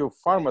used to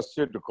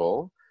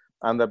pharmaceutical,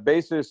 and the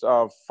basis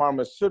of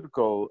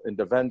pharmaceutical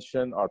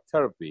intervention or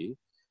therapy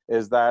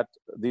is that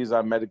these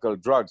are medical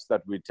drugs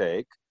that we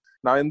take.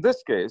 Now, in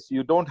this case,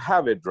 you don't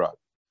have a drug.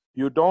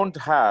 You don't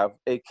have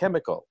a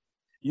chemical.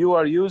 You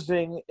are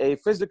using a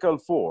physical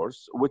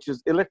force, which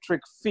is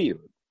electric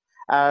field.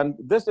 And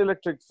this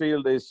electric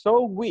field is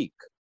so weak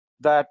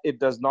that it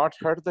does not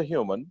hurt the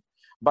human,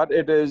 but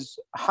it is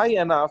high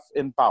enough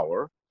in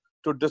power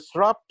to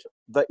disrupt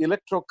the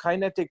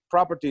electrokinetic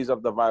properties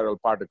of the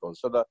viral particle.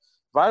 So the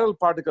viral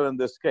particle in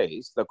this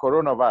case, the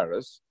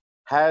coronavirus,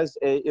 has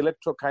a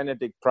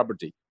electrokinetic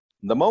property.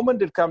 The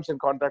moment it comes in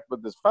contact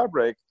with this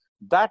fabric,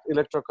 that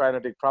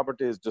electrokinetic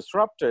property is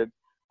disrupted,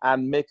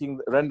 and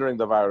rendering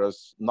the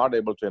virus not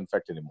able to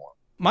infect anymore.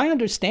 My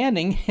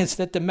understanding is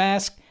that the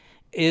mask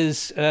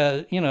is,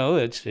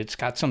 it's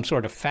got some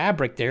sort of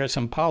fabric there,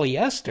 some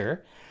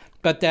polyester,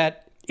 but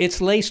that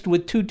it's laced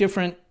with two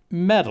different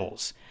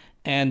metals.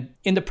 And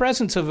in the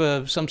presence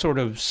of some sort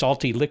of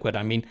salty liquid,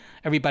 I mean,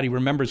 everybody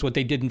remembers what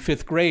they did in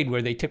 5th grade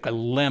where they took a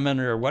lemon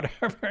or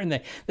whatever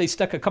and they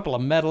stuck a couple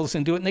of metals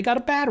into it and they got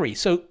a battery.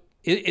 So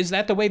is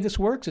that the way this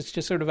works? It's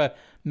just sort of a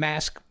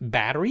mask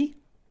battery?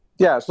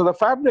 Yeah, so the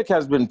fabric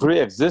has been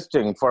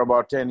pre-existing for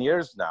about 10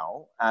 years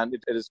now, and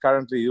it is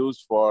currently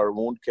used for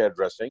wound care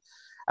dressing.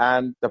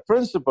 And the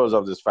principles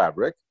of this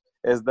fabric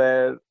is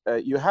that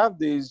you have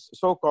these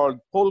so-called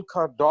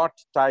polka dot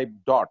type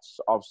dots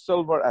of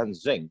silver and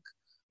zinc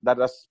that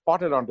are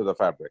spotted onto the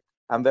fabric.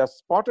 And they're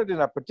spotted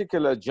in a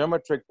particular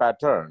geometric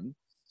pattern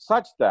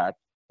such that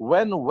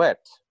when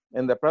wet,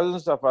 in the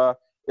presence of a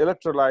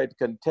electrolyte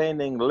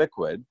containing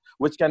liquid,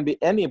 which can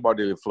be any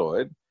bodily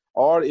fluid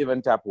or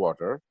even tap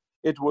water,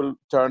 it will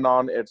turn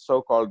on its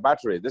so-called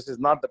battery. This is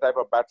not the type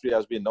of battery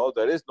as we know.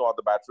 There is no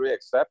other battery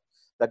except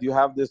that you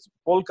have this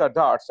polka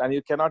dots and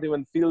you cannot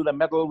even feel the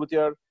metal with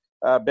your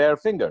bare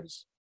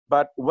fingers.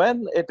 But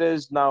when it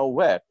is now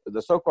wet,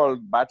 the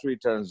so-called battery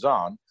turns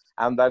on,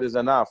 and that is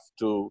enough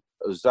to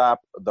zap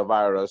the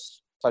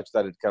virus such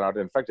that it cannot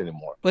infect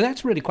anymore. Well,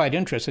 that's really quite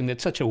interesting.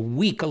 That's such a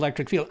weak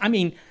electric field. I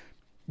mean,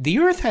 the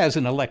Earth has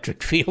an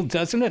electric field,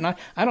 doesn't it? And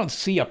I don't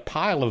see a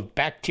pile of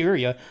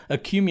bacteria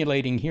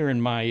accumulating here in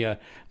my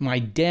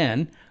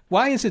den.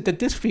 Why is it that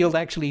this field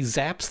actually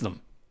zaps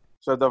them?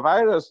 So the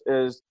virus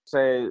is,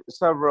 say,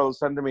 several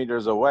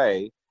centimeters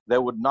away, they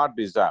would not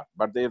be zapped.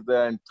 But if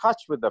they're in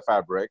touch with the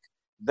fabric,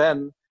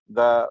 then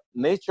the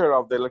nature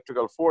of the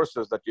electrical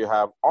forces that you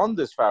have on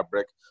this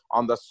fabric,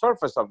 on the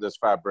surface of this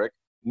fabric,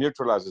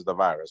 neutralizes the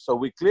virus. So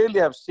we clearly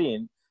have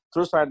seen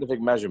through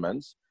scientific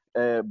measurements,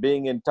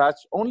 being in touch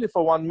only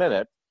for 1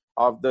 minute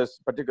of this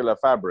particular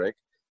fabric,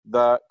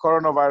 the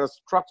coronavirus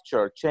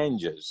structure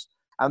changes.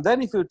 And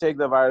then if you take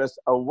the virus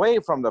away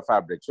from the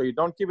fabric, so you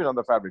don't keep it on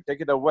the fabric,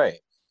 take it away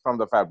from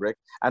the fabric,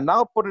 and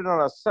now put it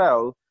on a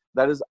cell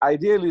that is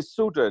ideally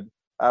suited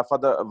for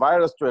the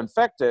virus to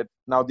infect it,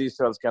 now these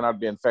cells cannot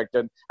be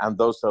infected and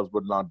those cells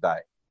would not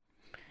die.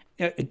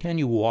 Can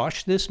you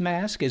wash this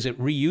mask? Is it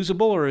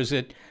reusable or is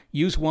it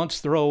use once,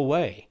 throw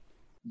away?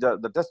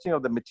 The testing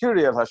of the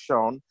material has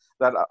shown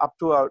that up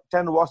to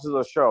 10 washes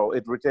or so,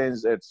 it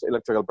retains its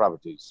electrical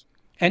properties.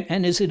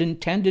 And is it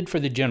intended for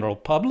the general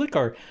public?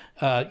 Or,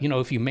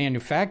 if you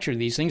manufacture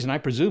these things, and I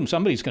presume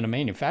somebody's going to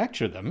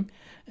manufacture them,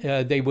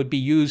 they would be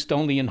used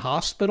only in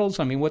hospitals?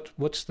 I mean,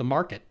 what's the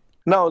market?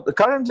 No,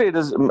 currently it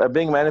is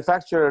being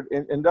manufactured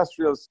in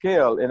industrial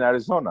scale in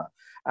Arizona.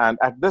 And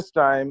at this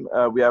time,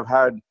 we have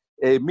had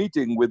a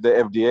meeting with the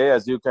FDA.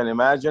 As you can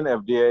imagine,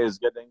 FDA is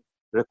getting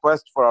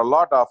requests for a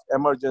lot of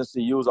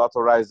emergency use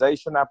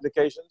authorization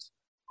applications.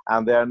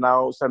 And they are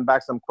now sent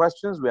back some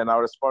questions. We are now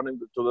responding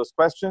to those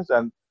questions.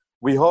 And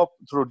we hope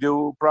through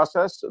due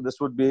process, this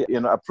would be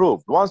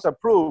approved. Once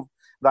approved,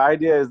 the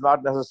idea is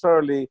not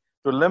necessarily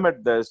to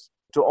limit this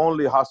to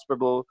only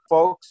hospital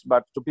folks,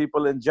 but to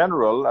people in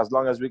general, as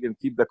long as we can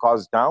keep the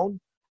cost down.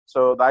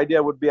 So the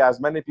idea would be as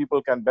many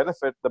people can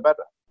benefit, the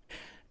better.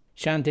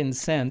 Shandin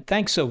Sen,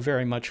 thanks so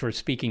very much for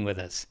speaking with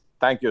us.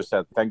 Thank you,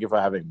 Seth. Thank you for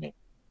having me.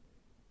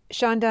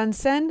 Shandin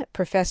Sen,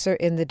 professor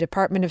in the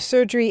Department of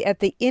Surgery at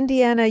the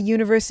Indiana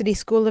University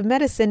School of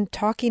Medicine,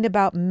 talking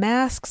about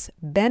masks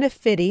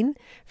benefiting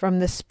from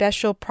the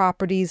special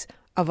properties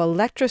of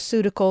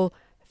electroceutical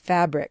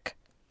fabric.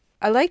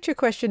 I liked your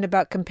question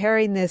about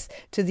comparing this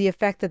to the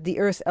effect that the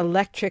Earth's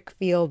electric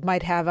field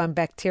might have on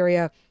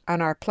bacteria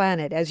on our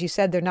planet. As you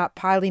said, they're not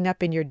piling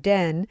up in your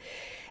den.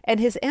 And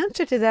his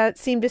answer to that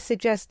seemed to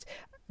suggest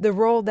the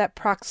role that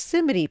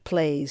proximity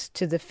plays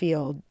to the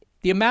field.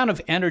 The amount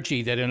of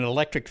energy that an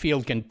electric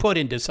field can put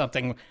into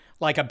something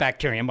like a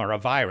bacterium or a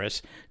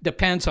virus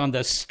depends on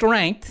the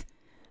strength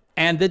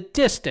and the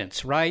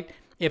distance, right?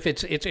 If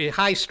it's a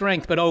high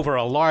strength but over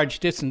a large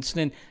distance,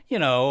 then,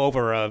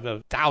 over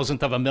a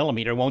thousandth of a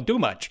millimeter won't do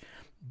much.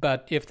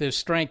 But if the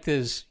strength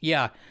is,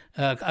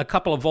 a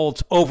couple of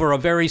volts over a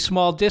very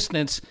small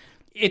distance,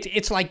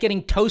 it's like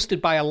getting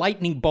toasted by a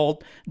lightning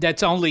bolt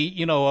that's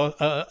only,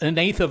 an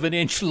eighth of an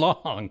inch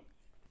long.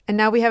 And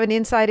now we have an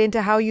insight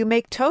into how you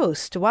make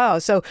toast. Wow.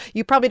 So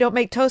you probably don't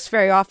make toast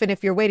very often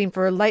if you're waiting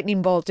for a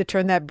lightning bolt to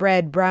turn that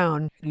bread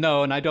brown.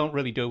 No, and I don't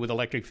really do it with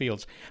electric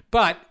fields.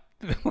 But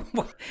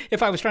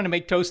if I was trying to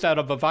make toast out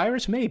of a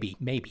virus, maybe.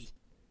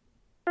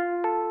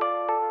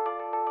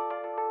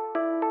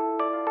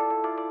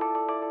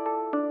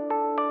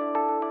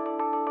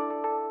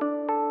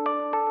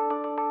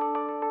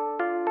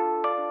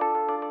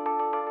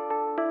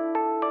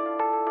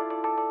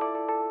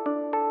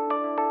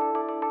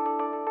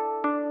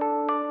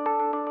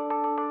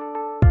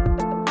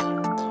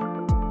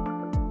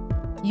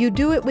 You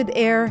do it with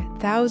air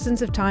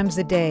thousands of times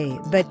a day,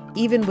 but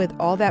even with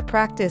all that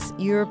practice,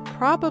 you're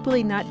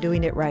probably not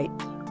doing it right.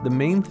 The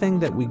main thing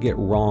that we get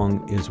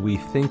wrong is we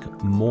think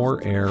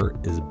more air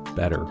is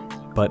better,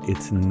 but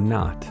it's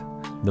not.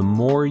 the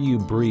more you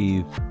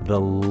breathe, the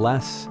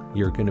less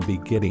you're going to be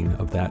getting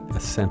of that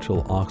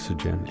essential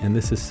oxygen. And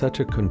this is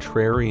such a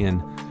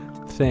contrarian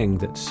thing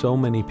that so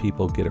many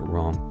people get it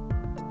wrong.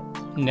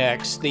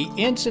 Next, the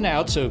ins and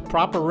outs of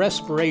proper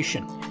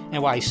respiration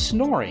and why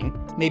snoring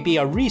may be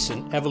a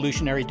recent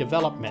evolutionary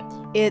development.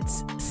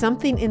 It's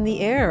Something in the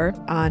Air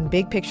on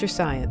Big Picture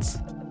Science.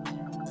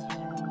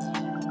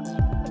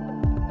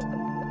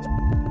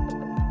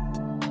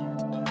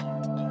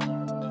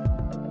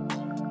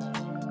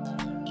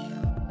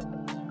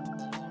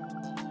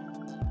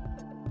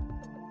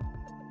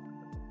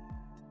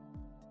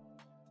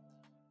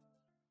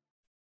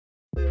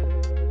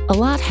 A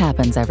lot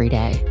happens every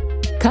day.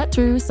 Cut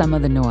through some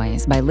of the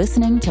noise by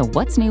listening to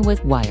What's New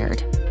with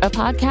Wired, a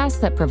podcast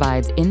that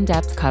provides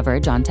in-depth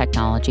coverage on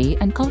technology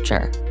and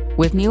culture.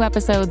 With new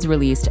episodes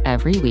released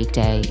every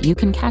weekday, you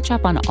can catch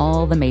up on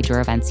all the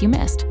major events you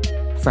missed.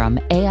 From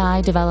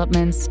AI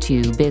developments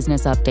to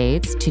business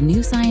updates to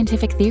new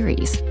scientific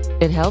theories,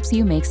 it helps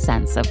you make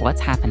sense of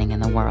what's happening in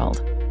the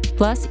world.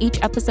 Plus,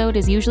 each episode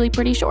is usually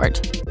pretty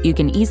short. You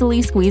can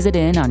easily squeeze it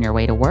in on your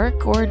way to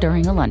work or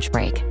during a lunch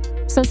break.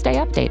 So stay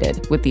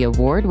updated with the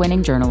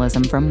award-winning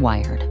journalism from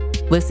Wired.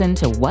 Listen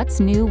to What's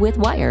New with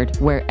Wired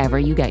wherever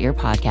you get your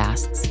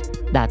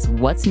podcasts. That's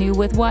What's New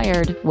with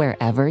Wired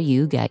wherever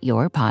you get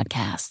your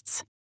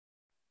podcasts.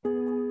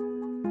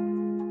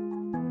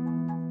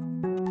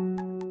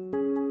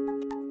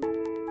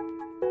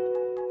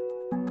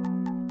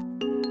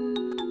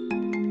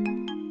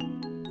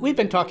 We've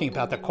been talking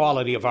about the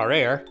quality of our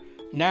air.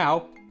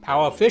 Now,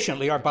 how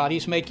efficiently our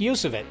bodies make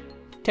use of it.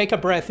 Take a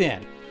breath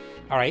in.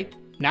 All right,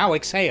 now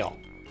exhale.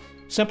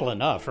 Simple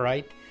enough,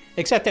 right?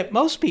 Except that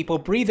most people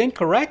breathe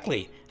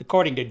incorrectly,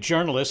 according to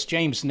journalist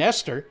James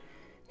Nestor.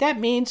 That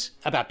means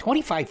about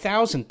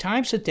 25,000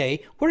 times a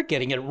day we're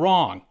getting it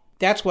wrong.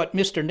 That's what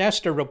Mr.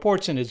 Nestor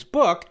reports in his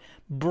book,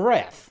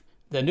 Breath,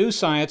 The New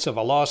Science of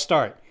a Lost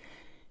Art.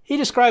 He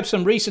describes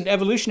some recent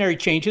evolutionary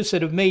changes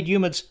that have made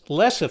humans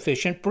less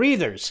efficient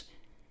breathers.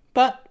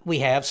 But we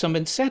have some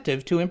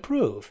incentive to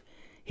improve.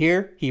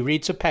 Here he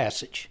reads a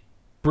passage.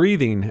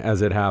 Breathing,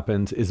 as it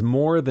happens, is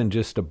more than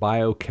just a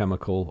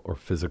biochemical or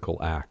physical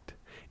act.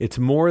 It's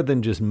more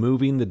than just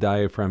moving the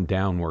diaphragm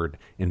downward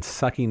and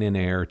sucking in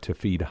air to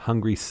feed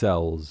hungry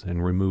cells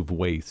and remove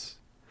waste.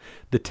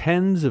 The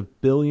tens of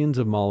billions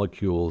of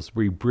molecules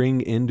we bring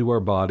into our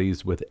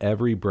bodies with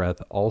every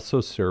breath also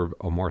serve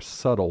a more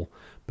subtle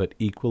but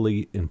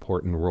equally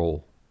important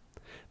role.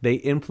 They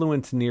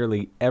influence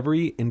nearly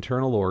every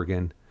internal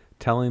organ,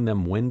 telling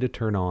them when to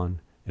turn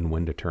on and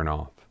when to turn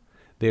off.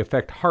 They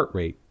affect heart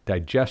rate,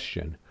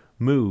 digestion,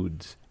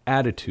 moods,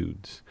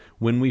 attitudes,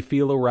 when we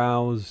feel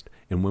aroused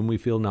and when we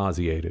feel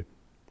nauseated.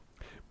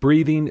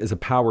 Breathing is a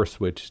power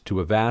switch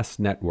to a vast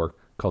network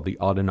called the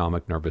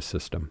autonomic nervous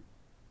system.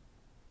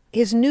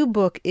 His new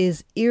book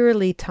is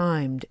eerily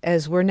timed,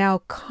 as we're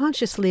now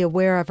consciously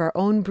aware of our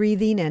own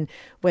breathing and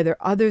whether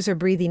others are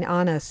breathing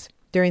on us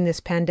during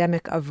this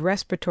pandemic of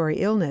respiratory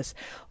illness.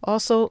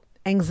 Also,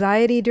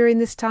 anxiety during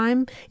this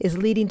time is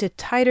leading to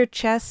tighter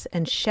chests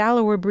and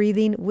shallower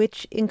breathing,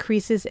 which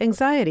increases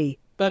anxiety.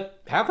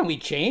 But how can we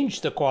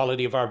change the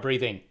quality of our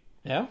breathing?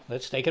 Well,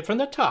 let's take it from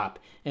the top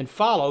and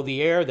follow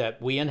the air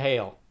that we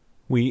inhale.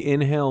 We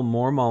inhale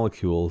more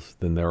molecules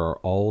than there are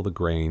all the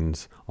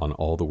grains on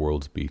all the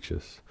world's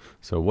beaches.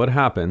 So what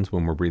happens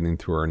when we're breathing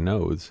through our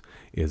nose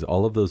is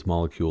all of those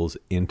molecules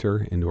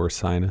enter into our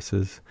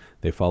sinuses,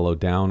 they follow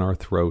down our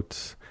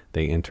throats,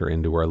 they enter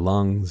into our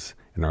lungs,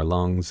 and our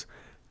lungs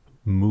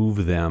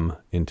move them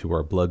into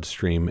our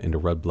bloodstream, into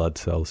red blood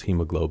cells,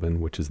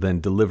 hemoglobin, which is then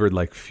delivered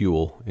like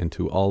fuel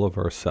into all of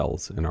our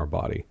cells in our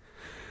body.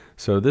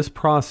 So this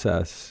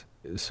process,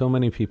 so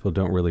many people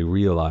don't really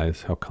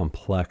realize how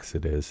complex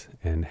it is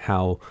and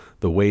how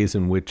the ways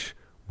in which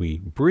we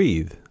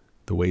breathe,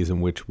 the ways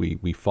in which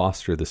we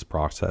foster this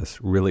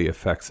process really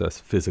affects us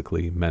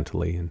physically,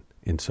 mentally, and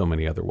in so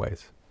many other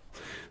ways.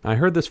 I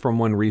heard this from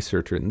one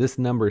researcher, and this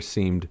number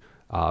seemed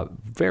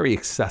very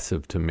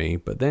excessive to me,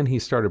 but then he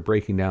started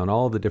breaking down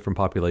all the different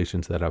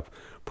populations that have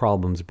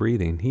problems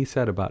breathing. He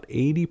said about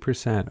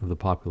 80% of the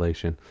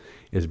population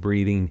is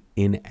breathing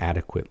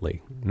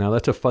inadequately. Now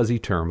that's a fuzzy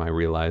term, I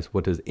realize.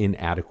 What does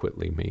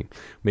inadequately mean?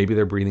 Maybe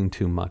they're breathing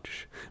too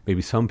much.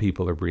 Maybe some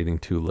people are breathing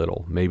too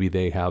little. Maybe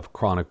they have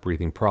chronic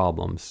breathing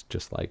problems,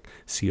 just like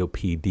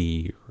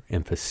COPD or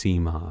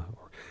emphysema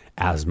or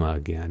asthma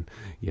again.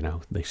 You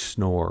know, they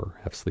snore,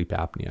 have sleep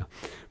apnea.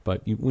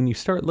 But when you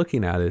start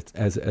looking at it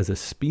as a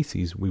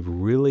species, we've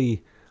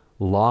really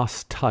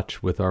lost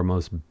touch with our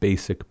most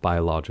basic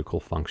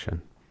biological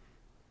function.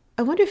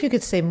 I wonder if you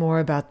could say more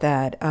about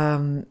that,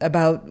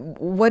 about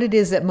what it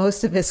is that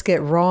most of us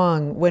get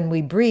wrong when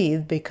we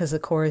breathe, because,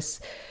 of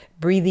course,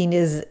 breathing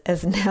is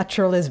as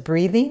natural as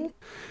breathing.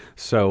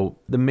 So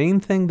the main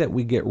thing that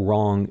we get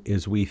wrong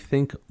is we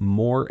think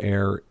more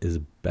air is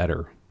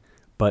better,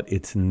 but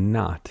it's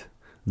not.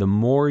 The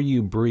more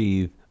you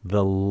breathe,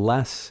 the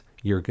less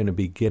you're going to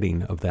be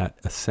getting of that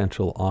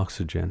essential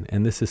oxygen.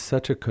 And this is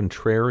such a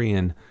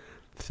contrarian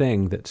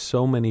thing that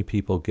so many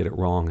people get it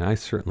wrong. I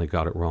certainly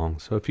got it wrong.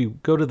 So if you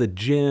go to the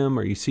gym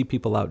or you see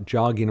people out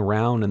jogging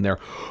around and they're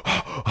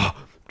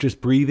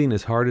just breathing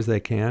as hard as they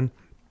can,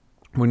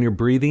 when you're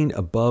breathing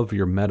above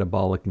your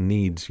metabolic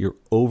needs, you're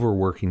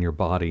overworking your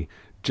body,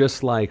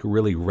 just like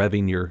really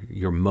revving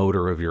your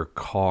motor of your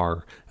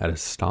car at a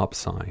stop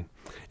sign.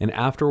 And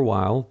after a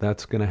while,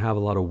 that's going to have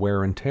a lot of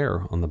wear and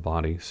tear on the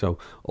body. So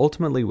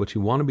ultimately, what you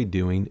want to be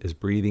doing is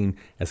breathing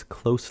as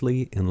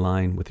closely in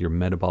line with your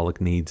metabolic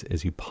needs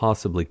as you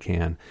possibly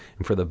can.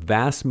 And for the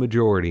vast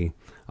majority,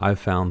 I've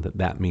found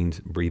that means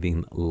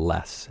breathing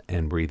less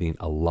and breathing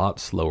a lot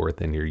slower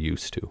than you're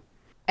used to.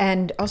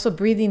 And also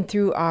breathing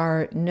through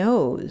our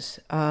nose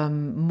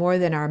more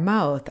than our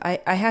mouth.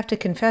 I have to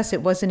confess,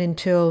 it wasn't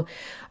until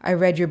I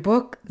read your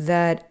book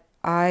that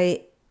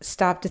I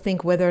stopped to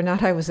think whether or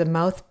not I was a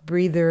mouth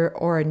breather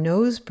or a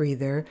nose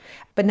breather.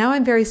 But now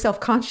I'm very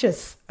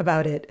self-conscious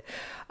about it.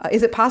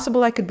 Is it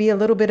possible I could be a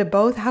little bit of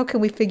both? How can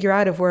we figure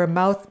out if we're a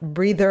mouth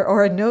breather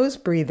or a nose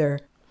breather?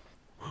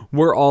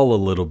 We're all a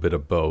little bit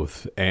of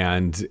both.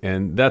 And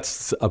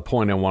that's a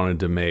point I wanted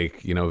to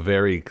make,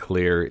 very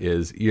clear,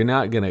 is you're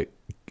not going to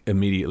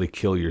immediately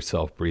kill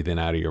yourself breathing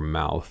out of your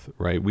mouth,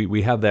 right?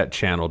 We have that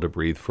channel to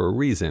breathe for a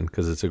reason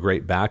because it's a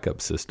great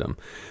backup system.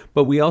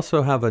 But we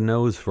also have a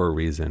nose for a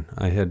reason.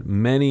 I had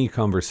many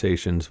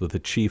conversations with the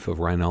chief of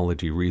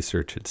rhinology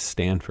research at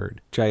Stanford,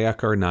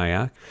 Jayakar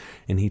Nayak,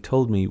 and he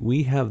told me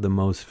we have the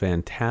most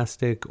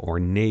fantastic,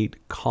 ornate,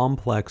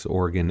 complex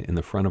organ in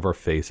the front of our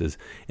faces,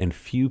 and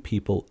few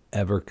people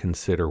ever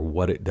consider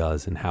what it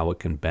does and how it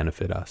can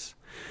benefit us.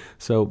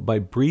 So by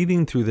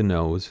breathing through the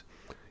nose,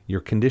 you're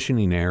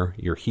conditioning air,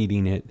 you're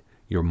heating it,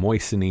 you're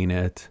moistening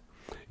it,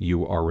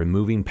 you are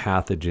removing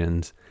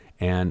pathogens,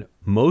 and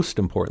most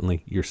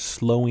importantly, you're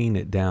slowing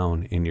it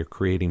down and you're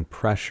creating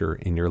pressure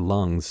in your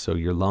lungs so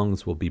your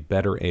lungs will be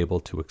better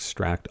able to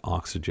extract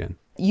oxygen.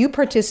 You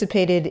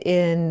participated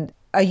in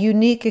a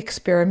unique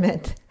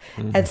experiment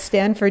at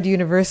Stanford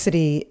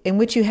University in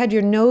which you had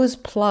your nose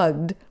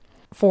plugged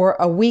for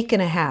a week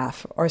and a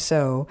half or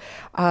so.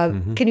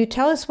 Can you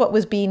tell us what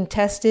was being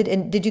tested?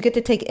 And did you get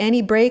to take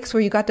any breaks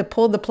where you got to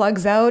pull the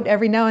plugs out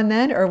every now and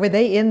then? Or were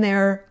they in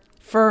there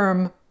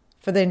firm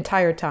for the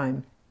entire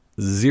time?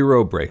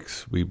 0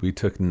 breaks. We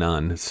took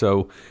none.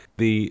 So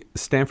the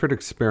Stanford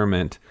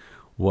experiment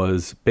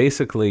was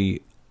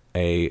basically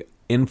a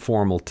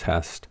informal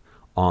test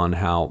on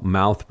how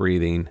mouth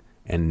breathing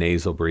and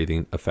nasal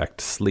breathing affect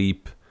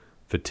sleep,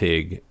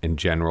 fatigue, and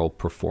general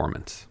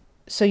performance.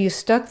 So you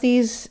stuck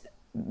these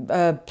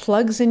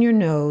plugs in your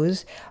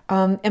nose,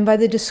 and by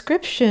the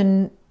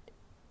description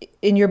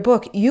in your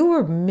book, you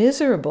were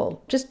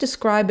miserable. Just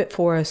describe it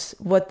for us,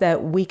 what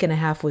that week and a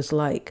half was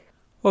like.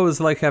 Well, it was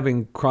like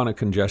having chronic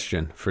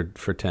congestion for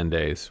 10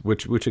 days,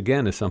 which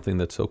again is something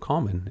that's so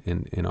common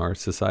in our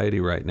society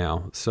right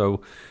now.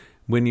 So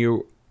when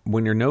your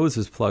nose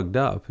is plugged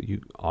up, you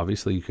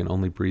can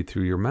only breathe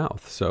through your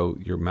mouth. So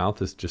your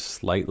mouth is just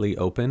slightly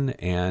open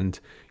and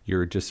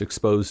you're just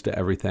exposed to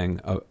everything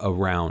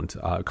around,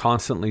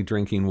 constantly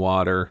drinking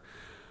water,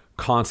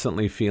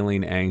 constantly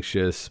feeling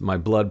anxious. My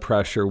blood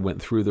pressure went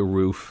through the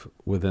roof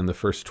within the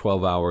first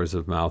 12 hours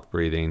of mouth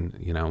breathing,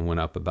 went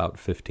up about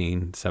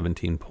 15,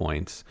 17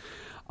 points,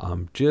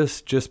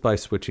 just by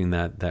switching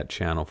that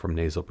channel from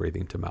nasal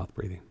breathing to mouth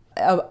breathing.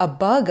 A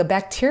bug, a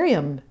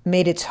bacterium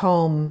made its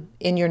home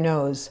in your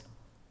nose.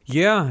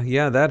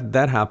 Yeah,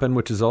 that happened,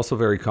 which is also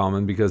very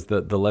common because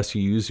the less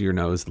you use your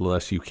nose, the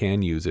less you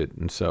can use it.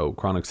 And so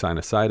chronic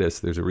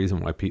sinusitis, there's a reason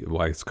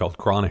why it's called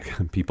chronic.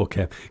 People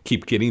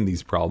keep getting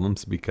these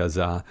problems because,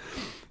 a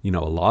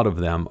lot of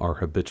them are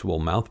habitual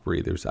mouth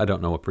breathers. I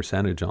don't know a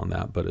percentage on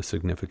that, but a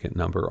significant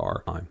number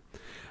are.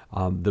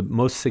 The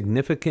most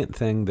significant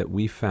thing that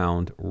we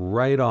found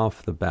right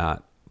off the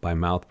bat by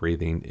mouth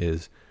breathing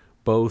is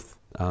both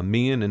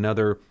me and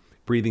another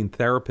breathing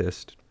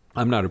therapist.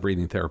 I'm not a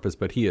breathing therapist,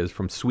 but he is,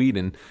 from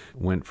Sweden,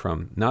 went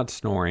from not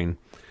snoring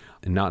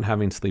and not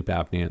having sleep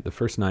apnea. The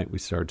first night we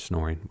started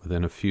snoring.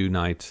 Within a few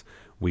nights,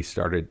 we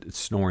started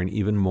snoring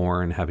even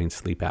more and having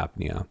sleep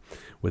apnea.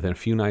 Within a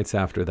few nights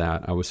after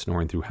that, I was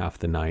snoring through half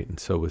the night, and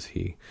so was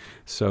he.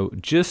 So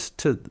just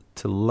to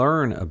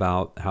learn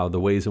about how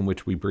the ways in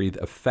which we breathe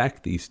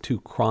affect these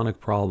two chronic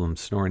problems,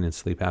 snoring and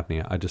sleep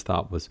apnea, I just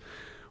thought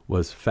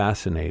was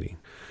fascinating.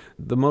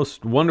 The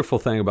most wonderful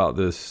thing about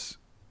this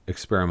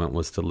experiment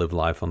was to live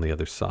life on the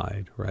other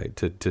side, right?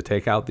 To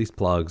take out these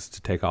plugs,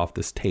 to take off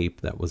this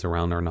tape that was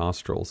around our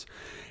nostrils,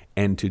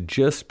 and to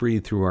just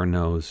breathe through our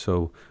nose.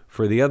 So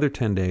for the other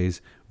 10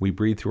 days, we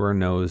breathed through our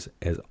nose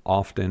as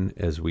often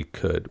as we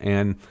could.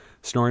 And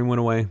snoring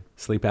went away,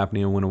 sleep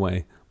apnea went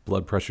away,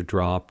 blood pressure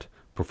dropped,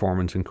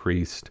 performance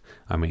increased.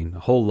 A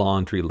whole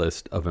laundry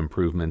list of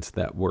improvements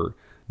that were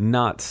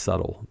not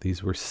subtle.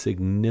 These were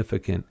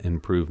significant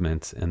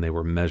improvements, and they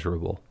were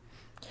measurable.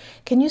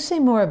 Can you say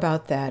more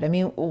about that?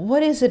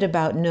 What is it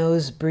about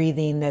nose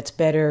breathing that's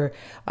better,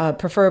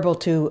 preferable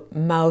to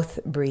mouth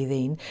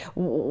breathing?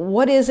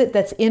 What is it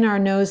that's in our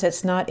nose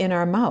that's not in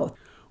our mouth?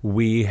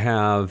 We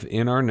have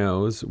in our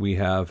nose, we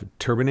have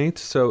turbinates.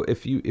 So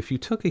if you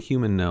took a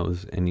human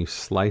nose and you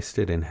sliced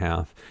it in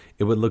half,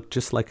 it would look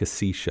just like a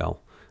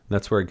seashell.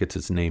 That's where it gets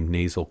its name,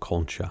 nasal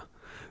concha.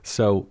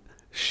 So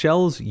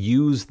shells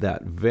use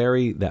that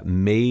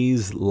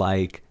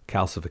maze-like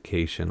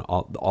calcification.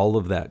 All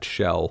of that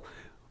shell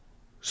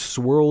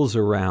swirls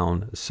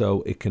around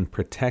so it can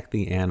protect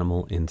the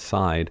animal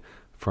inside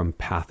from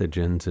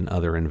pathogens and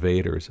other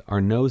invaders.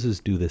 Our noses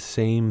do the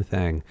same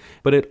thing,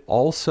 but it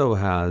also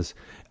has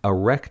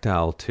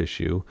erectile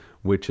tissue,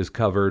 which is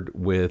covered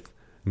with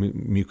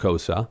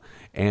mucosa,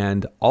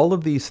 and all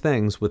of these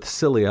things with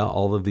cilia,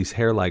 all of these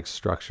hair-like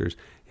structures,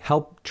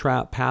 help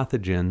trap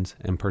pathogens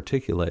and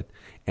particulate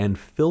and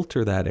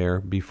filter that air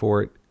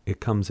before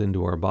it comes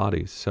into our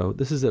bodies. So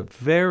this is a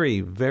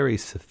very, very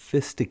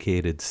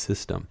sophisticated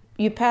system.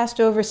 You passed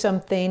over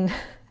something,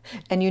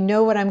 and you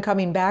know what I'm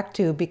coming back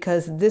to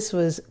because this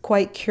was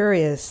quite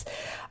curious.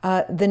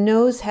 The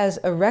nose has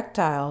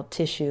erectile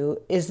tissue.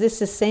 Is this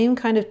the same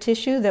kind of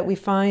tissue that we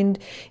find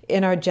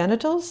in our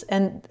genitals?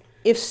 And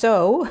if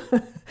so,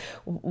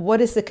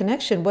 what is the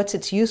connection? What's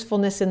its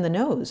usefulness in the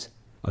nose?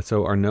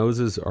 So our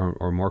noses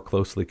are more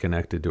closely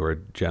connected to our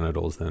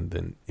genitals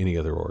than any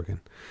other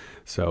organ.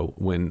 So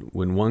when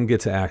one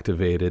gets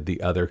activated,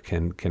 the other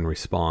can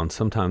respond,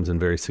 sometimes in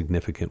very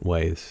significant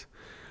ways.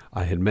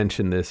 I had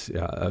mentioned this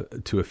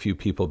to a few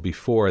people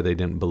before. They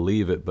didn't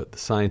believe it, but the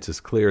science is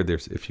clear.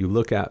 If you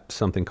look at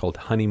something called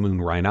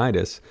honeymoon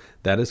rhinitis,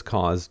 that is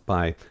caused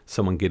by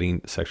someone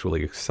getting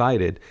sexually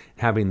excited,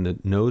 having the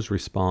nose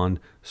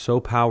respond so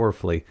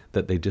powerfully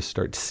that they just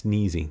start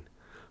sneezing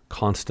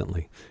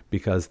constantly,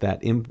 because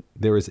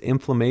there is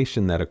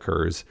inflammation that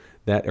occurs.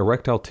 That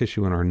erectile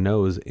tissue in our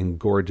nose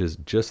engorges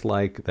just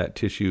like that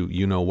tissue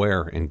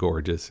where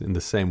engorges in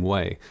the same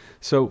way.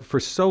 So for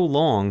so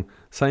long,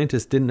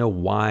 scientists didn't know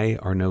why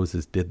our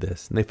noses did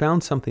this. And they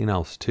found something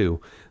else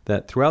too,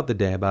 that throughout the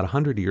day, about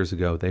 100 years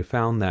ago, they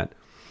found that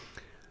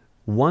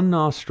one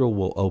nostril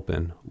will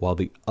open while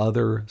the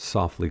other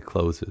softly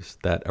closes.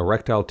 That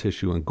erectile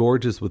tissue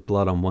engorges with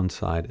blood on one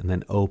side and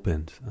then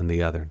opens on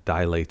the other,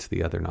 dilates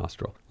the other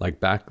nostril, like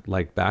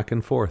back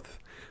and forth,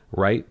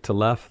 right to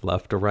left,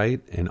 left to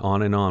right, and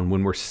on and on.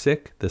 When we're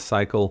sick, the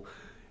cycle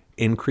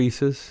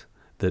increases.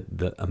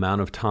 The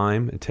amount of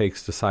time it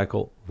takes to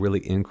cycle really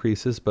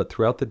increases. But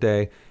throughout the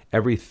day,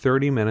 every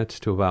 30 minutes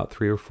to about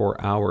 3 or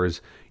 4 hours,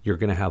 you're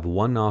going to have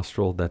one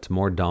nostril that's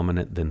more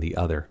dominant than the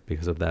other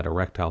because of that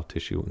erectile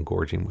tissue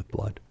engorging with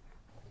blood.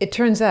 It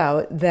turns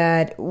out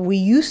that we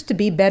used to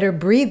be better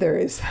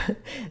breathers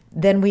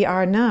than we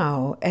are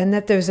now, and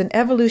that there's an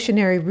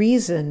evolutionary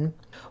reason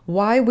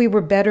why we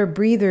were better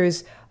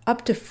breathers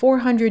up to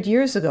 400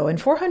 years ago. And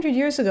 400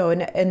 years ago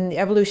in the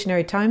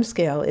evolutionary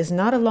timescale is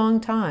not a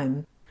long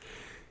time.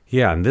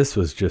 Yeah, and this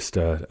was just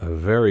a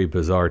very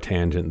bizarre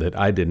tangent that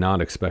I did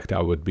not expect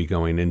I would be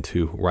going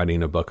into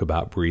writing a book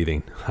about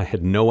breathing. I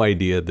had no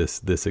idea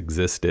this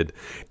existed.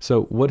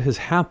 So what has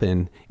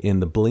happened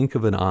in the blink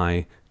of an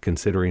eye,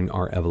 considering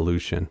our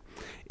evolution,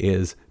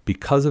 is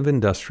because of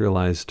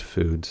industrialized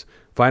foods,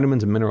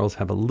 vitamins and minerals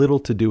have a little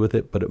to do with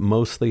it, but it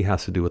mostly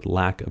has to do with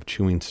lack of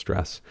chewing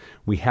stress.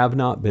 We have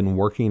not been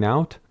working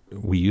out.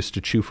 We used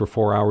to chew for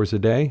 4 hours a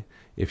day.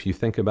 If you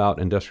think about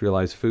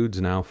industrialized foods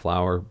now,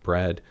 flour,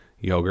 bread,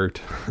 yogurt,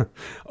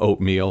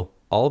 oatmeal,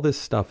 all this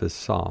stuff is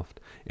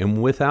soft.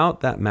 And without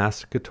that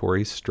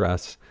masticatory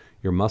stress,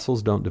 your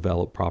muscles don't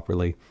develop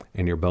properly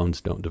and your bones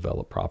don't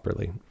develop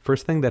properly.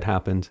 First thing that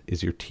happens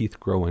is your teeth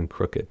grow in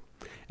crooked.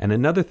 And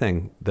another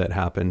thing that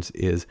happens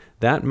is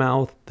that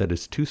mouth that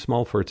is too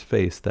small for its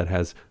face, that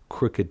has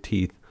crooked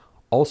teeth,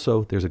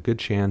 also there's a good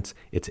chance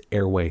its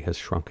airway has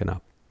shrunken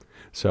up.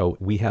 So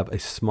we have a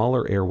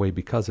smaller airway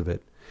because of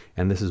it.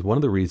 And this is one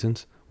of the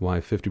reasons why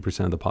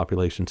 50% of the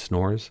population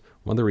snores,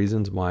 one of the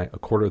reasons why a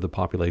quarter of the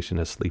population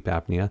has sleep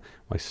apnea,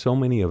 why so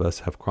many of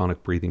us have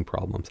chronic breathing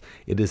problems.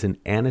 It is an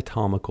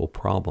anatomical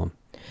problem.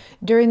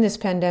 During this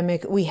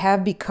pandemic, we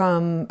have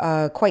become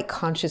quite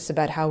conscious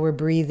about how we're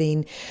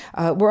breathing.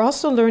 We're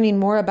also learning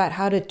more about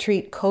how to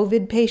treat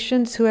COVID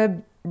patients who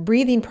have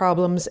breathing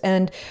problems.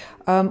 And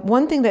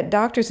one thing that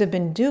doctors have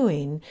been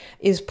doing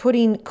is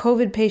putting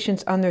COVID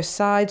patients on their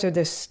sides or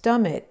their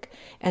stomach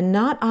and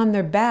not on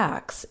their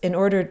backs in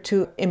order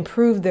to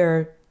improve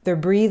their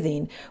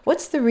breathing.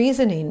 What's the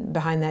reasoning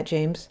behind that,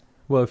 James?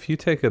 Well, if you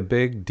take a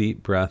big,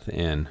 deep breath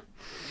in,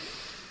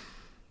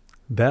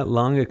 that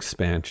lung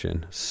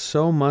expansion,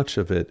 so much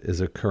of it is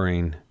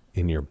occurring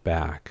in your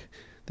back.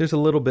 There's a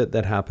little bit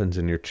that happens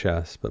in your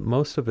chest, but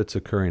most of it's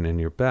occurring in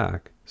your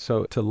back.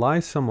 So to lie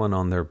someone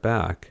on their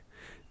back,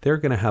 they're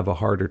going to have a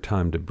harder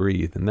time to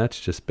breathe, and that's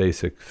just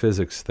basic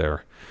physics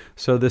there.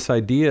 So this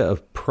idea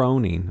of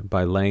proning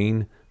by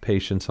laying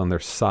patients on their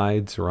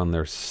sides or on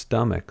their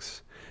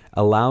stomachs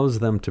allows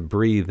them to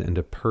breathe and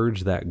to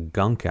purge that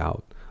gunk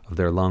out of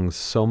their lungs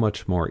so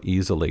much more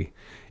easily.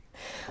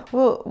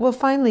 Well,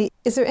 finally,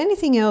 is there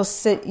anything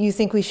else that you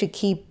think we should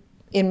keep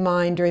in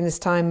mind during this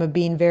time of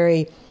being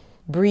very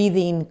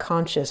breathing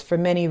conscious for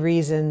many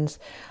reasons,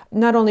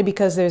 not only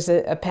because there's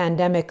a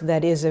pandemic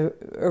that is a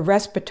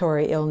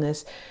respiratory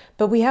illness,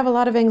 but we have a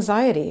lot of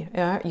anxiety.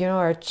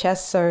 Our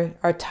chests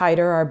are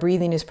tighter, our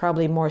breathing is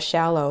probably more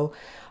shallow.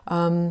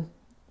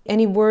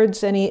 Any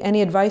words,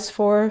 any advice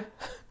for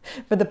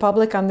the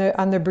public on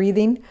their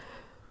breathing?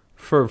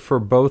 For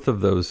both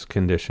of those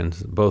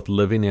conditions, both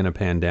living in a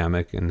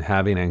pandemic and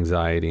having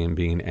anxiety and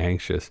being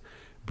anxious,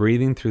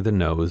 breathing through the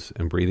nose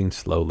and breathing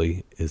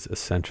slowly is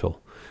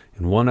essential.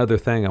 And one other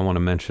thing I want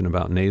to mention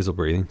about nasal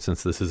breathing,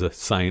 since this is a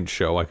science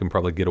show, I can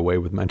probably get away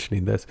with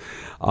mentioning this.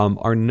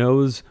 Our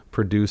nose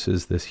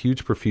produces this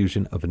huge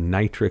profusion of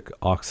nitric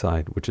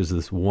oxide, which is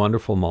this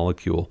wonderful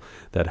molecule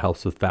that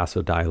helps with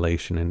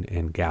vasodilation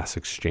and gas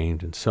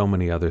exchange and so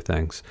many other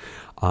things.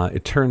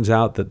 It turns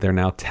out that they're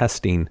now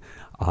testing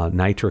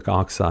nitric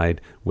oxide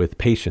with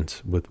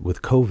patients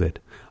with COVID,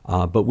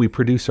 but we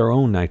produce our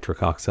own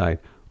nitric oxide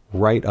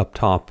right up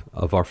top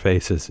of our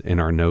faces in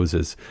our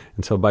noses.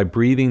 And so by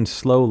breathing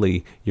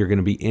slowly, you're going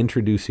to be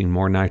introducing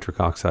more nitric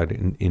oxide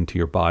into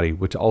your body,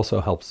 which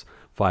also helps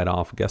fight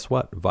off, guess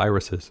what,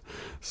 viruses.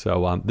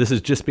 So this is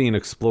just being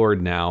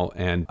explored now,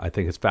 and I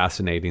think it's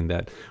fascinating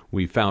that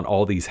we found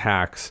all these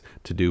hacks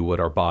to do what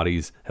our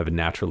bodies have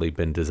naturally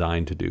been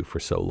designed to do for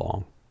so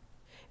long.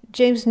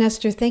 James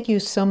Nestor, thank you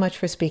so much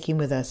for speaking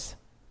with us.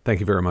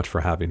 Thank you very much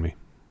for having me.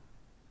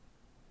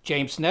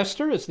 James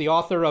Nestor is the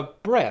author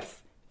of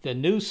Breath, The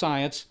New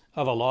Science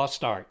of a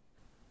Lost Art.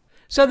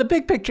 So the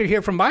big picture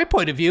here from my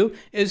point of view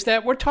is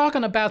that we're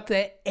talking about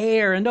the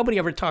air, and nobody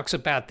ever talks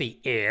about the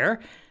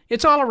air.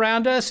 It's all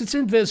around us, it's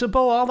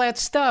invisible, all that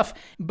stuff.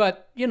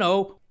 But,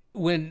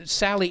 when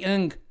Sally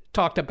Ng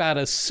talked about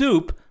a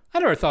soup, I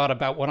never thought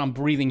about what I'm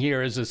breathing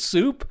here as a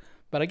soup,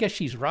 but I guess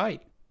she's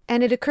right.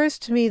 And it occurs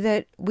to me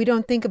that we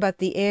don't think about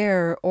the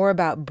air or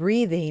about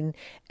breathing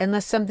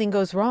unless something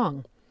goes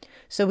wrong.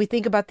 So we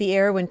think about the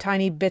air when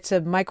tiny bits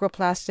of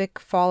microplastic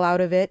fall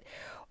out of it,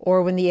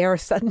 or when the air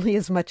suddenly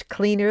is much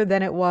cleaner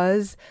than it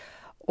was,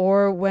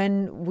 or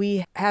when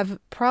we have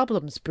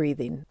problems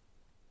breathing.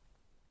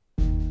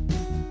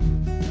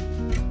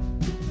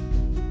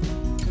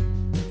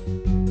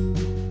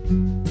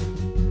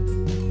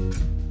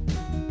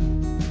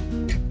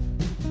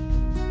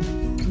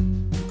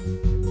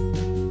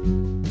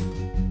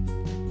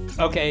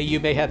 Okay, you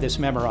may have this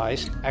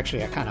memorized.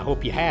 Actually, I kind of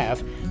hope you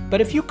have.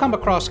 But if you come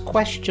across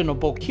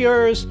questionable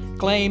cures,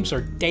 claims, or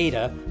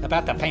data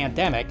about the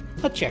pandemic,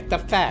 check the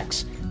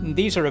facts.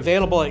 These are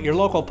available at your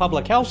local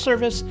public health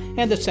service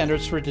and the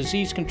Centers for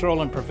Disease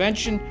Control and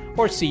Prevention,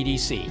 or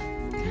CDC.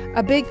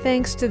 A big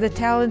thanks to the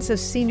talents of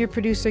senior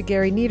producer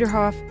Gary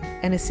Niederhoff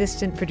and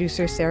assistant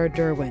producer Sarah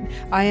Derwin.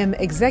 I am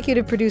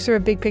executive producer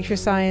of Big Picture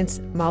Science,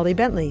 Molly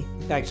Bentley.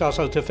 Thanks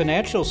also to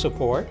financial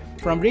support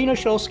from Rena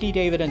Shulsky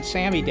David and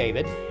Sammy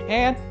David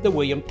and the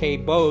William K.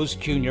 Bowes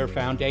Jr.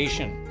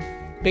 Foundation.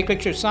 Big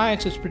Picture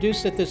Science is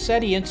produced at the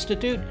SETI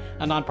Institute,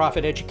 a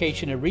nonprofit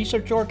education and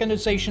research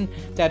organization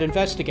that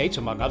investigates,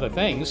 among other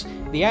things,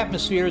 the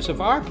atmospheres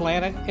of our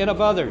planet and of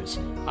others.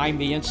 I'm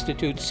the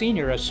Institute's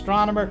senior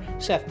astronomer,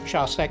 Seth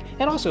Shostak,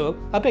 and also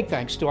a big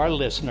thanks to our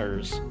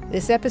listeners.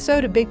 This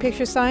episode of Big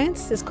Picture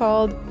Science is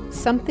called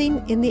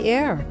Something in the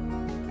Air.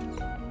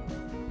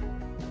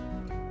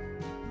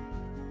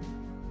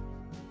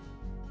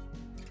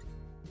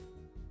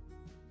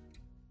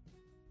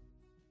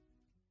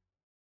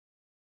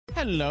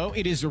 Hello,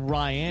 it is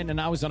Ryan,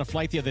 and I was on a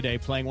flight the other day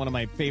playing one of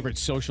my favorite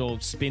social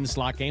spin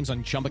slot games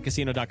on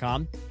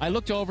ChumbaCasino.com. I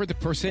looked over at the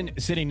person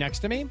sitting next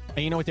to me, and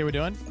you know what they were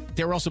doing?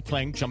 They were also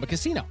playing Chumba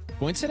Casino.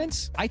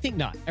 Coincidence? I think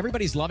not.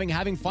 Everybody's loving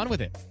having fun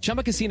with it.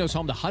 Chumba Casino is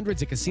home to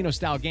hundreds of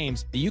casino-style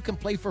games that you can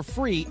play for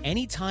free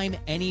anytime,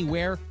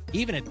 anywhere,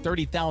 even at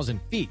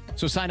 30,000 feet.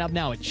 So sign up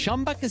now at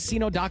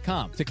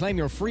ChumbaCasino.com to claim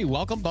your free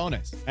welcome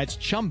bonus. That's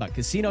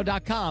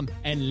ChumbaCasino.com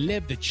and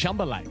live the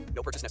Chumba life.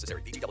 No purchase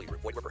necessary. VGW.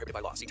 Void where prohibited by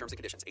law. See terms and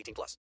conditions. 18+.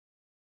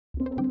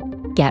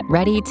 Get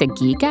ready to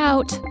geek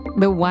out.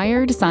 The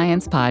Wired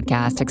Science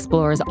Podcast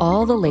explores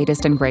all the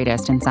latest and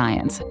greatest in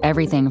science.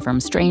 Everything from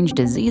strange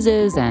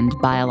diseases and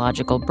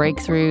biological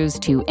breakthroughs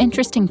to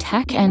interesting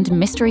tech and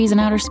mysteries in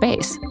outer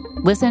space.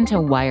 Listen to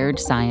Wired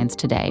Science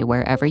today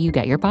wherever you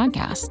get your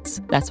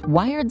podcasts. That's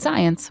Wired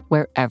Science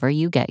wherever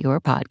you get your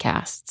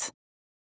podcasts.